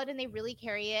so solid and they really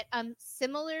carry it.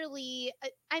 Similarly,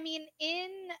 I mean in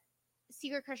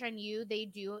Secret Crush on You, they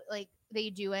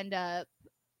do end up,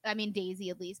 I mean Daisy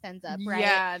at least ends up, right?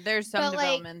 Yeah, there's some but,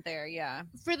 development like, there, yeah.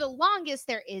 For the longest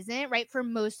there isn't, right? For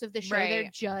most of the show they're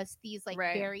just these like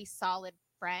very solid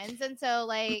friends. And so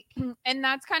like and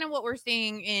that's kind of what we're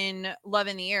seeing in Love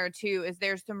in the Air too, is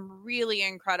there's some really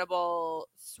incredible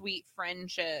sweet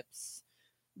friendships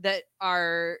that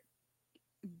are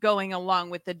going along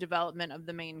with the development of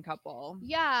the main couple.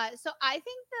 Yeah, so I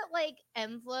think that like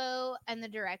Emflo and the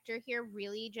director here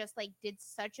really just like did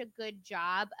such a good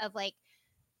job of like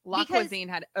La Cuisine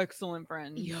had excellent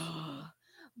friends. Yeah.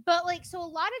 But like so a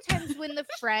lot of times when the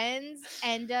friends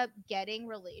end up getting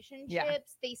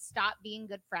relationships, they stop being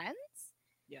good friends.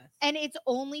 Yes. And it's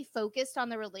only focused on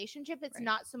the relationship. It's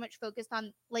not so much focused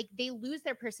on like they lose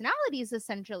their personalities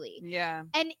essentially. Yeah.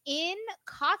 And in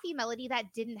Coffee Melody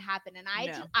that didn't happen, and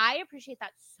I appreciate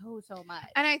that so much.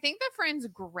 And I think the friends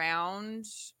ground,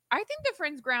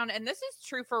 and this is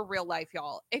true for real life,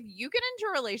 y'all. If you get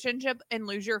into a relationship and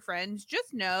lose your friends,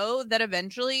 just know that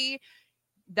eventually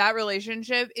that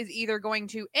relationship is either going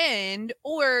to end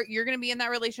or you're going to be in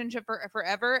that relationship for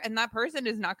forever, and that person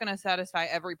is not going to satisfy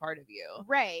every part of you.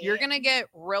 Right. You're going to get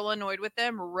real annoyed with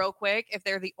them real quick if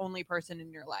they're the only person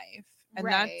in your life. And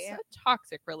that's a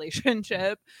toxic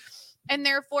relationship. And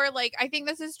therefore, like, I think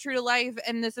this is true to life,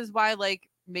 and this is why, like,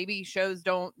 maybe shows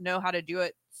don't know how to do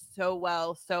it so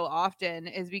well so often,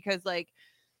 is because, like,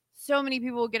 so many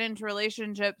people get into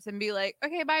relationships and be like,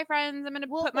 okay, bye friends, I'm gonna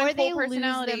put my or whole they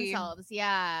personality lose themselves.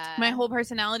 Yeah. my whole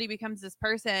personality becomes this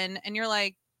person, and you're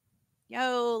like,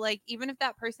 yo, like, even if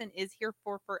that person is here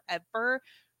for forever,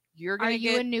 you're Are gonna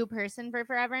you get a new person for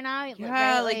forever now?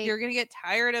 yeah, Right? like you're gonna get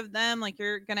tired of them, like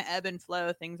you're gonna ebb and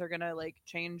flow, things are gonna like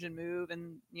change and move,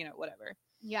 and whatever.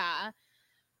 Yeah.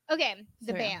 Okay,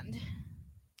 the So, yeah.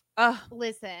 band.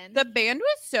 Listen. The band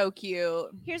was so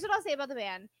cute. Here's what I'll say about the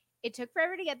band. It took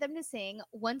forever to get them to sing.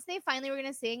 Once they finally were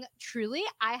going to sing, truly,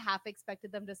 I half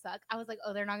expected them to suck. I was like,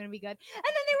 oh, they're not going to be good. And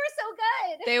then they were so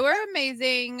good. They were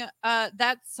amazing.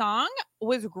 That song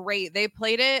was great. They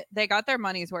played it. They got their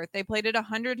money's worth. They played it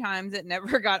 100 times. It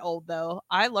never got old, though.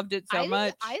 I loved it so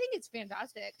much. I think it's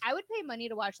fantastic. I would pay money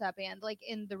to watch that band, like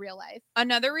in the real life.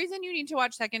 Another reason you need to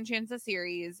watch Second Chance the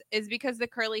series is because the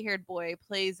curly-haired boy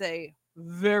plays a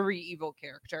very evil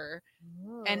character.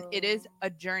 And it is a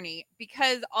journey,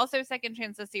 because also Second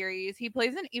Chance the series, he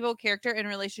plays an evil character in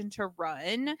relation to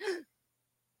Run.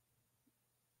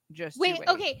 Just wait,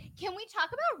 okay. Can we talk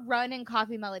about Run and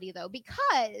Coffee Melody though?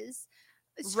 Because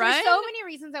for Run? so many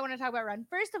reasons I want to talk about Run.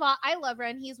 First of all, I love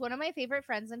Run. He's one of my favorite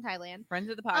friends in Thailand. Friends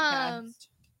of the podcast.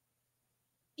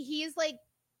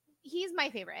 He's my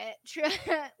favorite.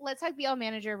 Let's Talk BL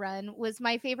Manager Run was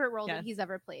my favorite role that he's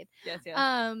ever played. Yes.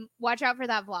 Watch out for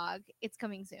that vlog. It's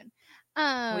coming soon.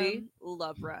 We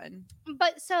love Run.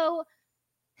 But so,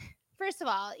 first of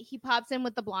all, he pops in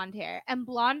with the blonde hair, and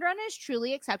blonde Run is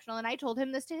truly exceptional. And I told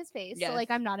him this to his face, so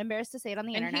like I'm not embarrassed to say it on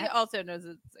the internet. And he also knows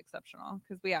it's exceptional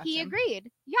because we asked him. He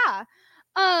agreed. Yeah.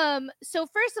 So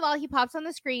first of all, he pops on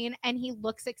the screen and he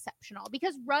looks exceptional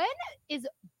because Run is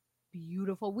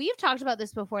beautiful. We've talked about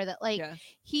this before that like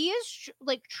he is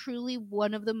like truly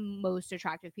one of the most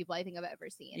attractive people I think I've ever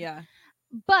seen. Yeah.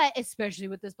 But especially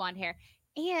with this blonde hair.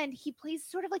 And he plays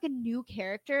sort of like a new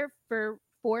character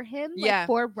for him, like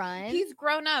for Run. He's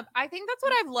grown up. I think that's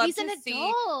what I've loved to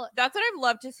see. That's what I've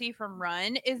loved to see from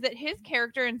Run is that his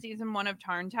character in season 1 of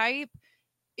Tarntype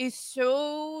is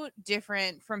so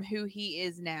different from who he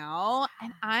is now,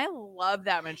 and I love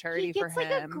that maturity for him. He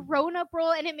gets like a grown-up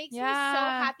role, and it makes me so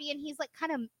happy. And he's like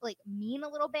kind of like mean a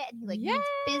little bit, and he like means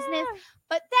business.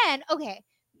 But then, okay,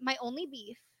 my only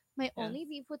beef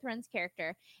with Run's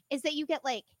character is that you get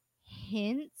like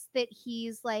hints that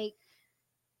he's like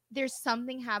there's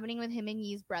something happening with him and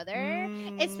Yi's brother,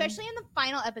 especially in the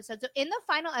final episode. So in the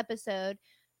final episode.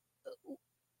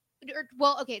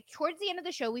 Towards the end of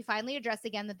the show, we finally address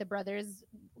again that the brothers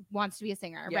wants to be a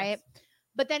singer, right?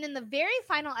 But then in the very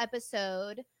final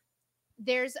episode,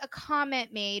 there's a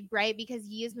comment made, right? Because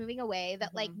Yi is moving away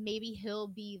that like maybe he'll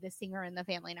be the singer in the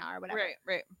family now or whatever.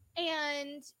 Right.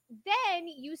 And then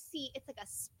you see it's like a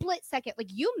split second. Like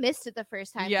you missed it the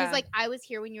first time. Because like I was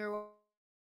here when you were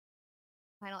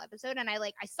final episode and I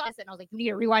saw this and I was like, you need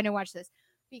to rewind and watch this.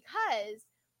 Because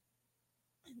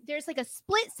there's like a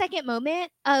split second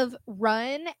moment of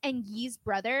Run and Yi's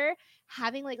brother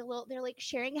having like a little, they're like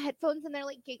sharing headphones and they're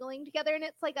like giggling together, and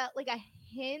it's like a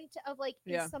hint of like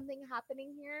is something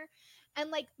happening here.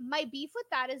 And like my beef with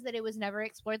that is that it was never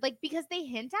explored, like because they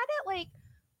hint at it like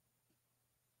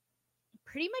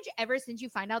pretty much ever since you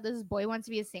find out this boy wants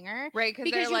to be a singer, right?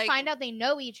 Because you find out they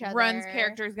know each other. Run's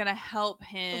character is gonna help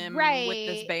him with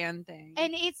this band thing,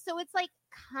 and it's like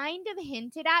kind of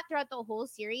hinted at throughout the whole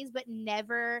series, but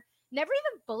never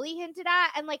even fully hinted at.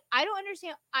 And like I don't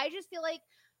understand. I just feel like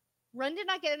Run did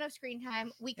not get enough screen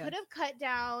time. We could have cut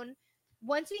down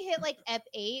once we hit like Ep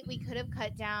 8. We could have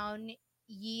cut down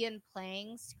Yi and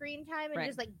Playing screen time and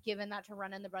just like given that to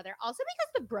Run and the brother. Also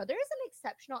because the brother is an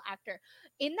exceptional actor.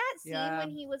 In that scene when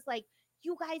he was like,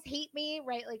 "You guys hate me,"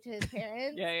 right? Like to his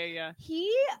parents. Yeah. He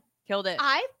killed it.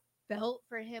 I felt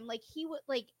for him. Like he would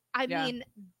like. I mean,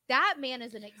 that man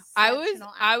is an exceptional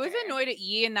actor. I was annoyed at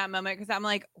Yi in that moment because I'm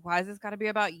like, why has this got to be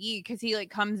about Yi? Because he like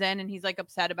comes in and he's like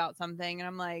upset about something, and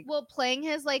I'm like, well, Playing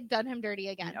has like done him dirty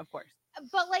again, of course.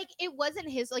 But like it wasn't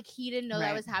his, like he didn't know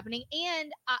that was happening,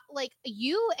 and like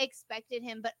you expected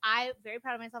him, but I'm very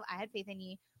proud of myself. I had faith in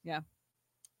Yi. Yeah.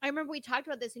 I remember we talked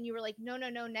about this and you were like, no,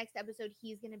 next episode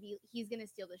he's gonna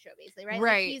steal the show basically, right?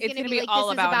 Right. Like, he's it's gonna be like, all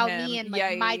this about is about me and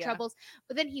like my troubles.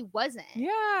 But then he wasn't.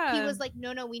 Yeah. He was like,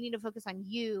 no, we need to focus on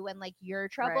you and like your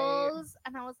troubles.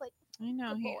 And I was like, I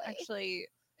know, he actually,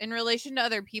 in relation to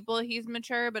other people, he's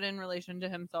mature, but in relation to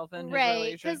himself and his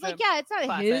relationship, because like it's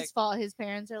not his fault. His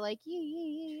parents are like,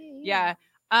 yeah.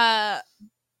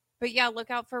 But yeah, look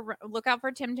out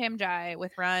for Tim Tam Jai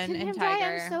with Run and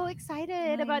Tiger. I'm so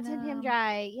excited about Tim Tam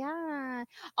Jai. Yeah.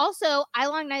 Also, I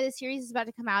Long Night, the series is about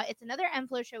to come out. It's another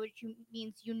M-Flow show, which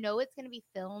means it's going to be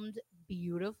filmed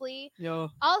beautifully. Yeah.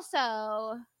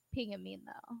 Also, Ping and Mean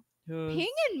though. Ping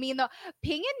and Mean though.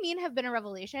 Ping and Mean have been a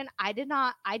revelation. I did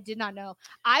not know.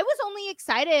 I was only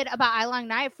excited about I Long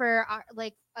Night for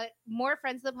more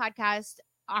friends of the podcast,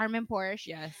 Arm and Porsche.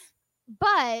 Yes.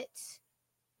 But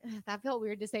that felt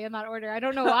weird to say in that order. I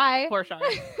don't know why. Porsche.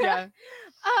 Yeah.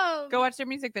 Go watch their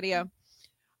music video.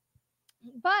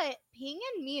 But Ping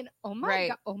and Mean, oh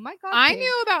my god. I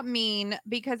knew about Mean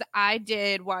because I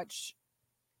did watch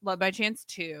Love by Chance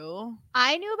 2.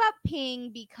 I knew about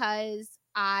Ping because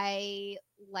I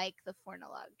like the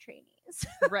Fornalog trainees.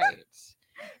 Right.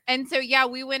 And so yeah,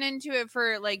 we went into it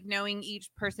for like knowing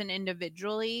each person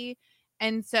individually.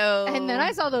 And then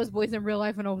I saw those boys in real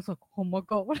life and I was like, oh my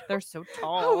god. They're so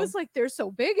tall. I was like, they're so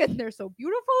big and they're so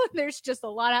beautiful and there's just a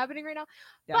lot happening right now.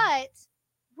 Yeah. But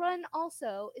Run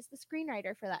also is the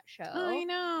screenwriter for that show. I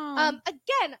know.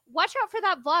 Again, watch out for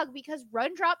that vlog because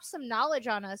Run drops some knowledge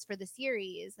on us for the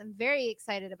series. I'm very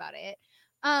excited about it.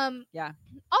 Yeah.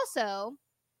 Also,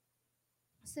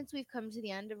 since we've come to the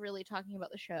end of really talking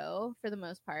about the show for the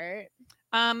most part,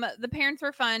 the parents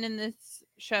were fun in this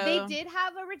show. They did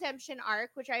have a redemption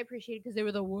arc, which I appreciated because they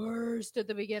were the worst at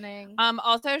the beginning.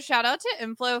 Also, shout out to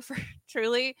Inflo for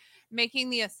truly making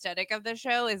the aesthetic of the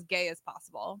show as gay as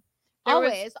possible.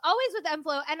 Always with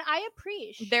Enflo, and I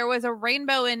appreciate. There was a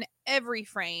rainbow in every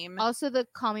frame. Also, the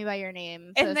 "Call Me by Your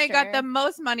Name" poster. And they got the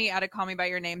most money out of "Call Me by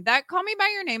Your Name." That "Call Me by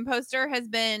Your Name" poster has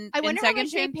been. I wonder how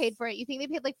much they paid for it. You think they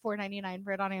paid like $4.99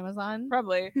 for it on Amazon?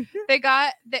 Probably.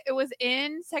 It was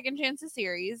in Second Chance the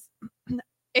series.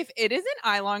 If it isn't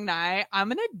I Long Night, I'm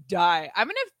gonna die. I'm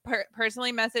gonna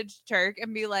personally message Turk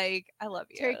and be like, "I love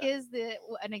you." Turk is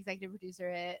an executive producer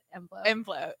at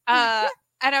Enflo.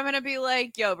 And I'm going to be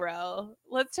like, yo, bro,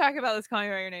 let's talk about this Call Me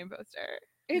By Your Name poster.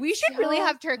 We should really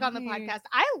have Turk on the podcast.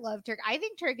 I love Turk. I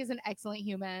think Turk is an excellent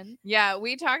human. Yeah,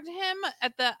 we talked to him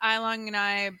at the I Long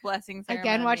Night blessing ceremony.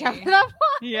 Again, watch out for that one.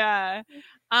 Yeah.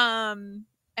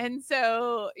 And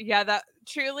so, yeah, that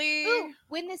truly... Ooh,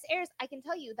 when this airs, I can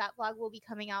tell you that vlog will be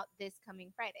coming out this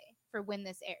coming Friday for when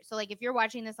this airs. So, like, if you're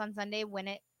watching this on Sunday,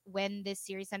 when this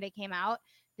series Sunday came out,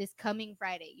 this coming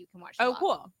Friday, you can watch the vlog.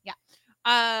 Cool. Yeah.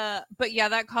 But yeah,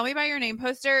 that Call Me By Your Name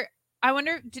poster, I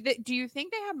wonder, do you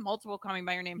think they have multiple Call Me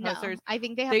By Your Name posters? No, I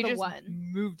think they have the one.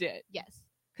 Moved it. Yes.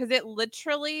 Because it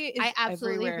literally is I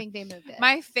absolutely everywhere. think they moved it.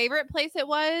 My favorite place it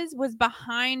was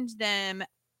behind them.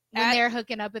 When they're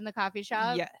hooking up in the coffee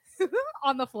shop? Yes.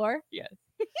 On the floor? Yes.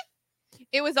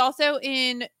 It was also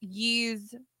in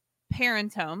Yee's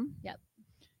parents' home. Yep.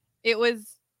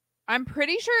 I'm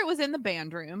pretty sure it was in the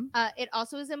band room. It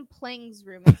also was in Pling's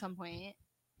room at some point.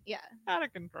 Yeah. Out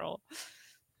of control.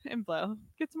 Inflo.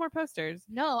 Get some more posters.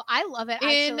 No, I love it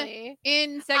actually.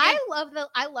 I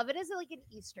love it as like an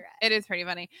Easter egg. It is pretty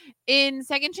funny. In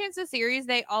Second Chance the series,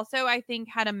 they also I think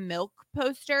had a milk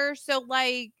poster. So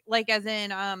like as in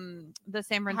the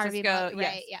San Francisco. Harvey,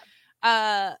 yes. Right,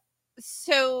 yeah.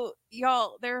 So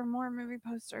y'all, there are more movie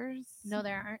posters. No,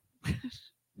 there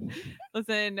aren't.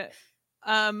 Listen,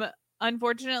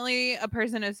 unfortunately, a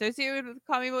person associated with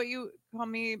Call Me What You Call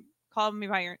Me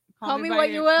by Your Call Me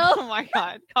What You Will. Oh my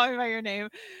god, Call Me by Your Name.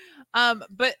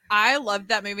 But I loved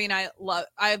that movie, and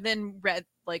I then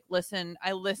listened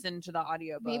to the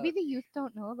audiobook. Maybe the youth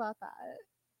don't know about that.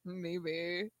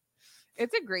 Maybe.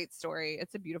 It's a great story.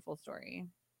 It's a beautiful story.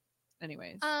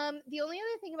 Anyways. The only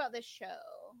other thing about this show,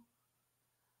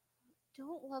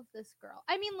 don't love this girl.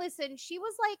 I mean, listen, she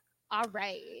was like all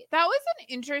right. That was an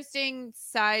interesting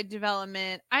side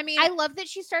development. I mean, I love that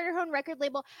she started her own record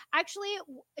label. Actually,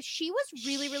 she was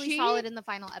really, really solid in the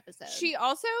final episode. She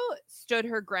also stood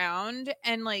her ground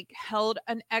and like held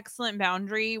an excellent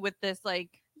boundary with this like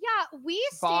yeah, we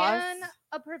stand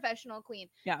a professional queen.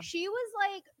 Yeah. She was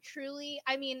like truly,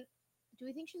 I mean, do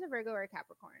we think she's a Virgo or a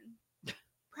Capricorn?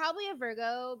 Probably a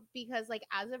Virgo because like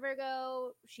as a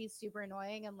Virgo, she's super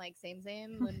annoying and like same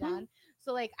when done.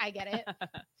 So like I get it.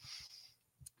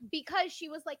 Because she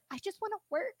was like, I just want to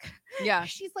work. Yeah.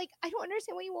 She's like, I don't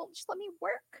understand why you won't just let me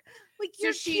work. Like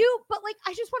you're cute, but like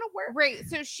I just want to work. Right.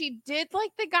 So she did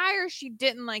like the guy or she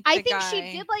didn't like the guy? I think she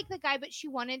did like the guy, but she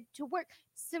wanted to work.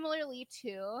 Similarly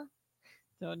to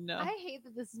no. I hate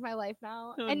that this is my life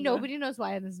now. And nobody knows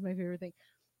why, and this is my favorite thing.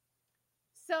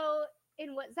 So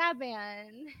in What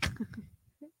Zaban?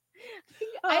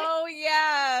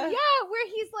 Yeah, where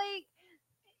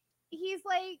he's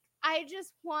like, I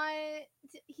just want.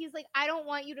 He's like, I don't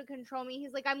want you to control me.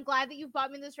 He's like, I'm glad that you've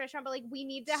bought me this restaurant, but like, we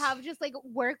need to have just like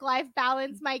work-life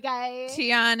balance, my guy.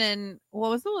 Tian and what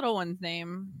was the little one's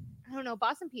name? I don't know.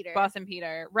 Boss and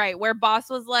Peter. Right. Where Boss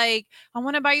was like, I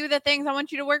want to buy you the things. I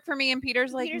want you to work for me. And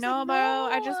Peter's like, no, bro.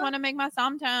 I just want to make my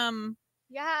somtum.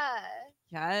 Yeah.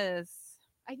 Yes.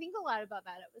 I think a lot about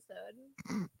that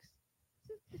episode.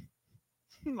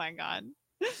 Oh my God.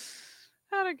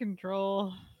 Out of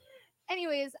control.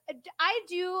 Anyways, I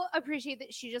do appreciate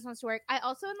that she just wants to work. I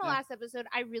also, in the last episode,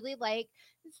 I really like,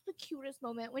 this is the cutest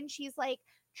moment when she's like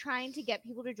trying to get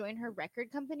people to join her record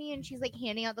company and she's like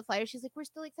handing out the flyers. She's like, we're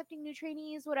still accepting new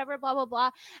trainees, whatever, blah, blah, blah.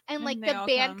 And like the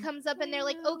band comes up and they're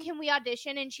like, oh, can we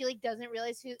audition? And she like doesn't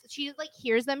realize who, she like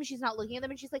hears them. She's not looking at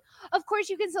them. And she's like, of course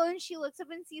you can sell. And she looks up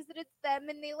and sees that it's them.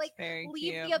 And they like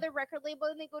leave the other record label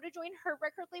and they go to join her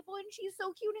record label. And she's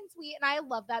so cute and sweet. And I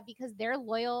love that because they're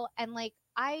loyal. And like,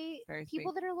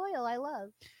 people that are loyal, I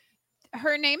love.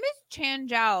 Her name is Chan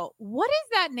Zhao. What is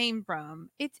that name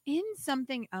from? It's in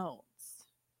something else.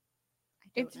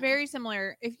 It's very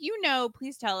similar. If you know,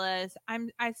 please tell us.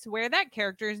 I swear that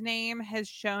character's name has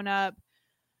shown up.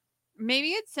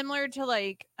 Maybe it's similar to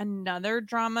like another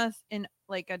drama in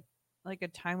like a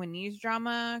Taiwanese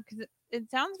drama because it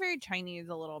sounds very Chinese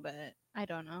a little bit. I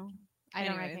don't know. I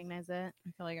don't recognize it.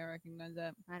 I feel like I recognize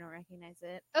it. I don't recognize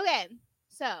it. Okay,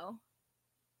 so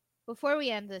before we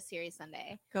end this series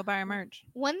Sunday, go buy our merch.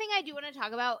 One thing I do want to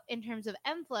talk about in terms of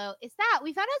M-Flow is that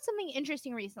we found out something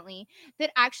interesting recently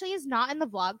that actually is not in the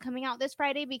vlog coming out this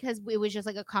Friday because it was just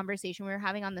like a conversation we were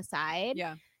having on the side.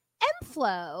 Yeah.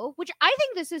 M-Flow, which I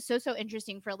think this is so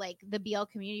interesting for like the BL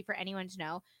community for anyone to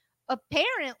know,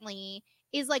 apparently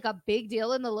is like a big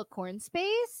deal in the Lakorn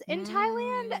space in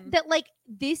Thailand. That like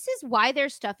this is why their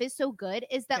stuff is so good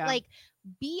is that like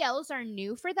BLs are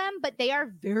new for them, but they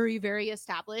are very, very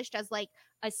established as like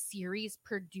a series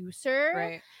producer.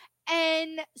 Right.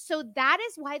 And so that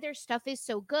is why their stuff is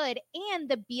so good. And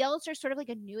the BLs are sort of like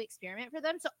a new experiment for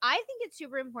them. So I think it's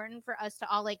super important for us to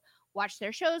all like watch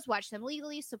their shows, watch them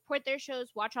legally, support their shows,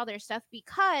 watch all their stuff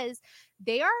because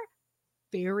they are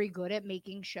very good at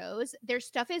making shows. Their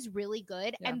stuff is really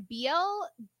good. Yeah. And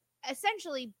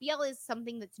essentially BL is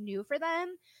something that's new for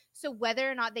them. So whether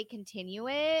or not they continue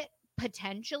it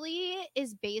potentially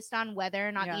is based on whether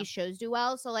or not these shows do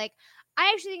well. So like,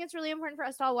 I actually think it's really important for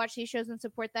us to all watch these shows and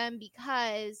support them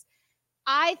because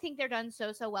I think they're done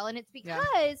so well. And it's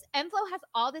because M-Flow has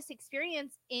all this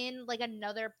experience in like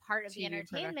another part of TV the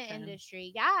entertainment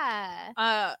industry.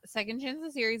 Yeah. Second Chance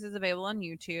the series is available on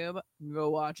YouTube. Go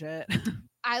watch it.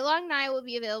 I Long Nai will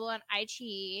be available on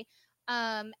iQIYI.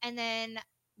 And then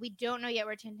we don't know yet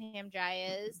where Tin Tam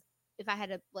Jai is. If I had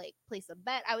to like place a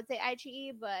bet, I would say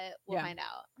iQIYI, but we'll find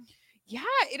out. Yeah,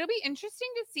 it'll be interesting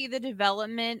to see the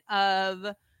development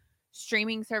of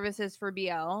streaming services for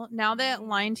BL. Now that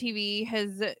Line TV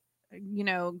has,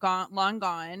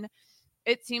 gone,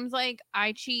 it seems like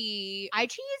iQIYI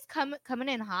is coming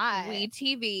in hot.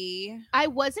 WeTV. I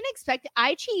wasn't expecting.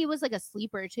 iQIYI was like a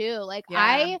sleeper too. Like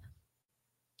I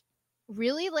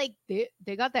really like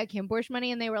they got that Kim Borsch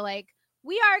money and they were like,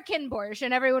 we are Kim Borsch,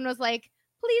 and everyone was like,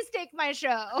 please take my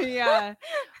show. Yeah.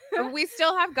 We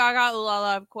still have Gaga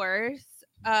Ulala, of course,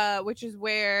 which is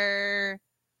where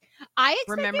I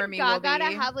expected Gaga to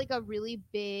have like a really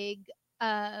big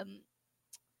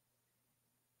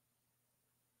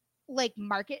like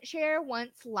market share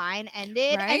once Line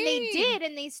ended. Right. And they did,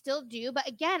 and they still do. But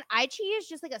again, iQIYI is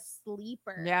just like a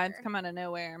sleeper. Yeah, it's come out of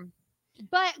nowhere.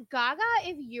 But Gaga,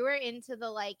 if you are into the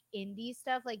like indie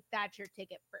stuff, like that's your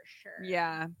ticket for sure.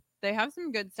 Yeah, they have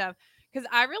some good stuff. Because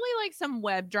I really like some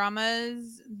web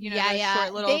dramas,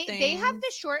 short little things. They have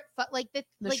the short, like the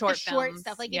short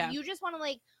stuff. Like if you just want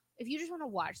to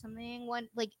watch something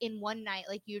in one night,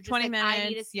 like you just 20 minutes, I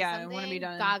need to see something. I want to be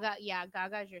done.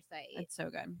 Gaga's your site. It's so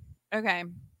good. Okay,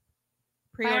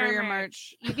 pre-order your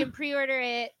merch. You can pre-order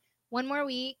it. One more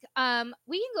week. We can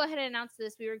go ahead and announce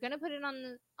this. We were gonna put it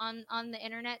on the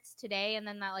internets today, and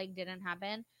then that like didn't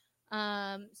happen.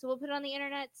 So we'll put it on the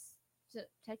internets. So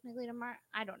technically tomorrow.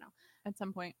 I don't know. At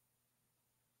some point.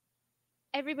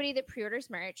 Everybody that pre-orders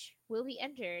merch will be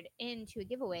entered into a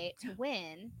giveaway to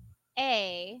win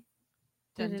a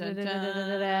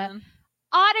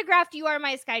autographed You Are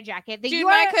My Sky jacket. The You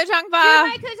Are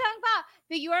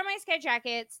My Sky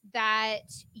jackets that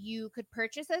you could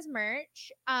purchase as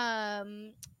merch,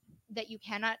 that you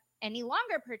cannot any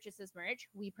longer purchase as merch.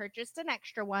 We purchased an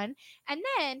extra one, and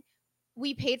then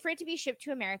we paid for it to be shipped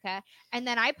to America, and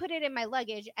then I put it in my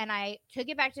luggage, and I took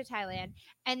it back to Thailand,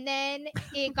 and then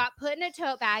it got put in a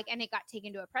tote bag, and it got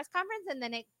taken to a press conference, and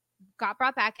then it got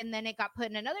brought back, and then it got put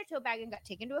in another tote bag and got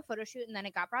taken to a photo shoot, and then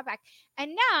it got brought back,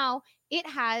 and now it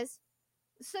has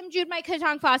some Jude My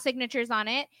Katong Fa signatures on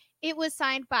it. It was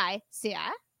signed by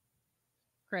Sia,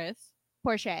 Chris,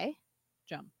 Porsche,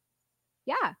 Jump.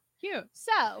 Yeah. Cute.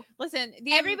 So, listen,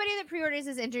 everybody that pre-orders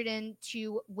is entered in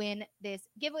to win this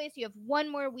giveaway. So you have one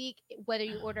more week, whether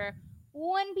you order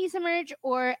one piece of merch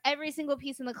or every single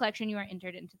piece in the collection, you are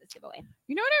entered into this giveaway.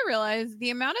 You know what I realized? The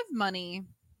amount of money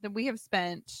that we have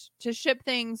spent to ship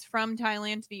things from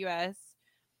Thailand to the US,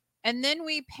 and then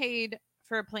we paid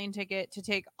for a plane ticket to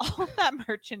take all that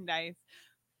merchandise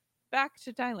back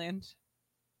to Thailand.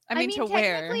 I mean to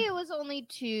wear. Technically, it was only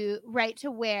to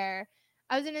wear.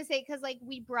 I was gonna say because like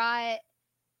we brought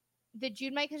the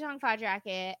Jude Mai Katong Fa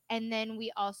jacket, and then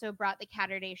we also brought the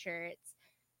Catterday shirts.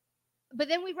 But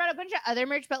then we brought a bunch of other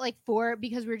merch, but like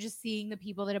because we were just seeing the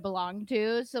people that it belonged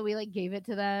to, so we like gave it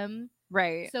to them.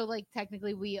 Right. So like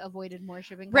technically we avoided more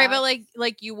shipping costs. Right, but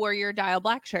like you wore your Dial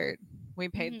Black shirt. We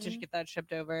paid to get that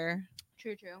shipped over.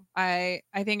 True. I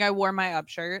think I wore my Up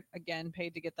shirt again,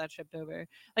 paid to get that shipped over.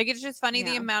 Like it's just funny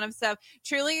the amount of stuff.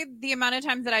 Truly, the amount of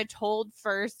times that I told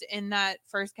first in that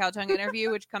first Cowtongue interview,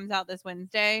 which comes out this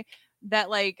Wednesday, that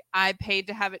like I paid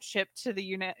to have it shipped to the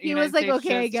United States. He was like,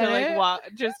 okay, I get it. Like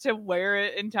just to wear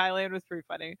it in Thailand was pretty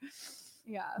funny.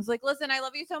 Yeah. I was like, listen, I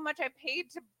love you so much. I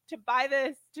paid to buy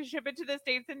this, to ship it to the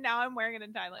States, and now I'm wearing it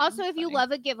in Thailand. Also, if you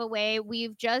love a giveaway,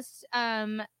 we've just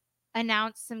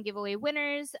announced some giveaway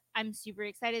winners. I'm super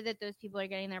excited that those people are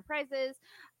getting their prizes.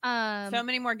 So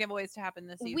many more giveaways to happen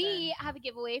this season. We have a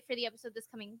giveaway for the episode this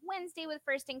coming Wednesday with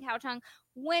First in Cowtongue.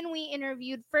 When we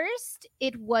interviewed First,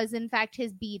 it was in fact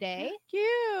his B-day.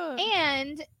 Cute.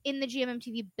 And in the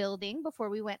GMMTV building, before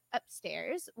we went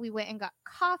upstairs, we went and got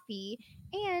coffee.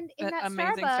 And in that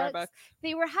amazing Starbucks,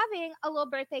 they were having a little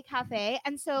birthday cafe.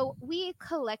 And so we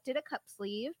collected a cup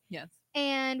sleeve. Yes.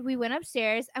 And we went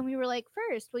upstairs and we were like,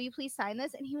 First, will you please sign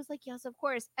this? And he was like, yes, of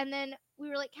course. And then we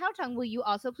were like, Cowtongue, will you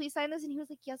also please sign this? And he was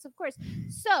like, yes, of course.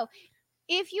 So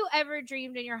if you ever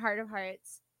dreamed in your heart of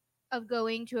hearts of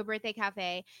going to a birthday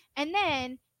cafe and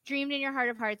then dreamed in your heart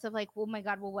of hearts of like, oh my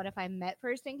God, well, what if I met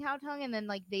First in Cowtongue and then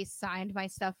like they signed my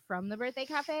stuff from the birthday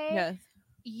cafe? Yes.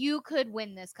 You could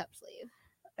win this cup sleeve.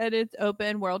 And it's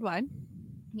open worldwide.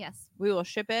 Yes. We will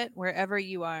ship it wherever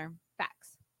you are.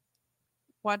 Facts.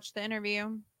 Watch the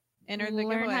interview. Enter the Learn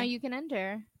giveaway. how you can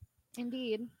enter.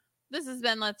 Indeed. This has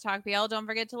been Let's Talk BL. Don't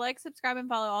forget to like, subscribe, and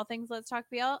follow all things Let's Talk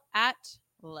BL at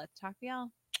Let's Talk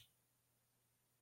BL.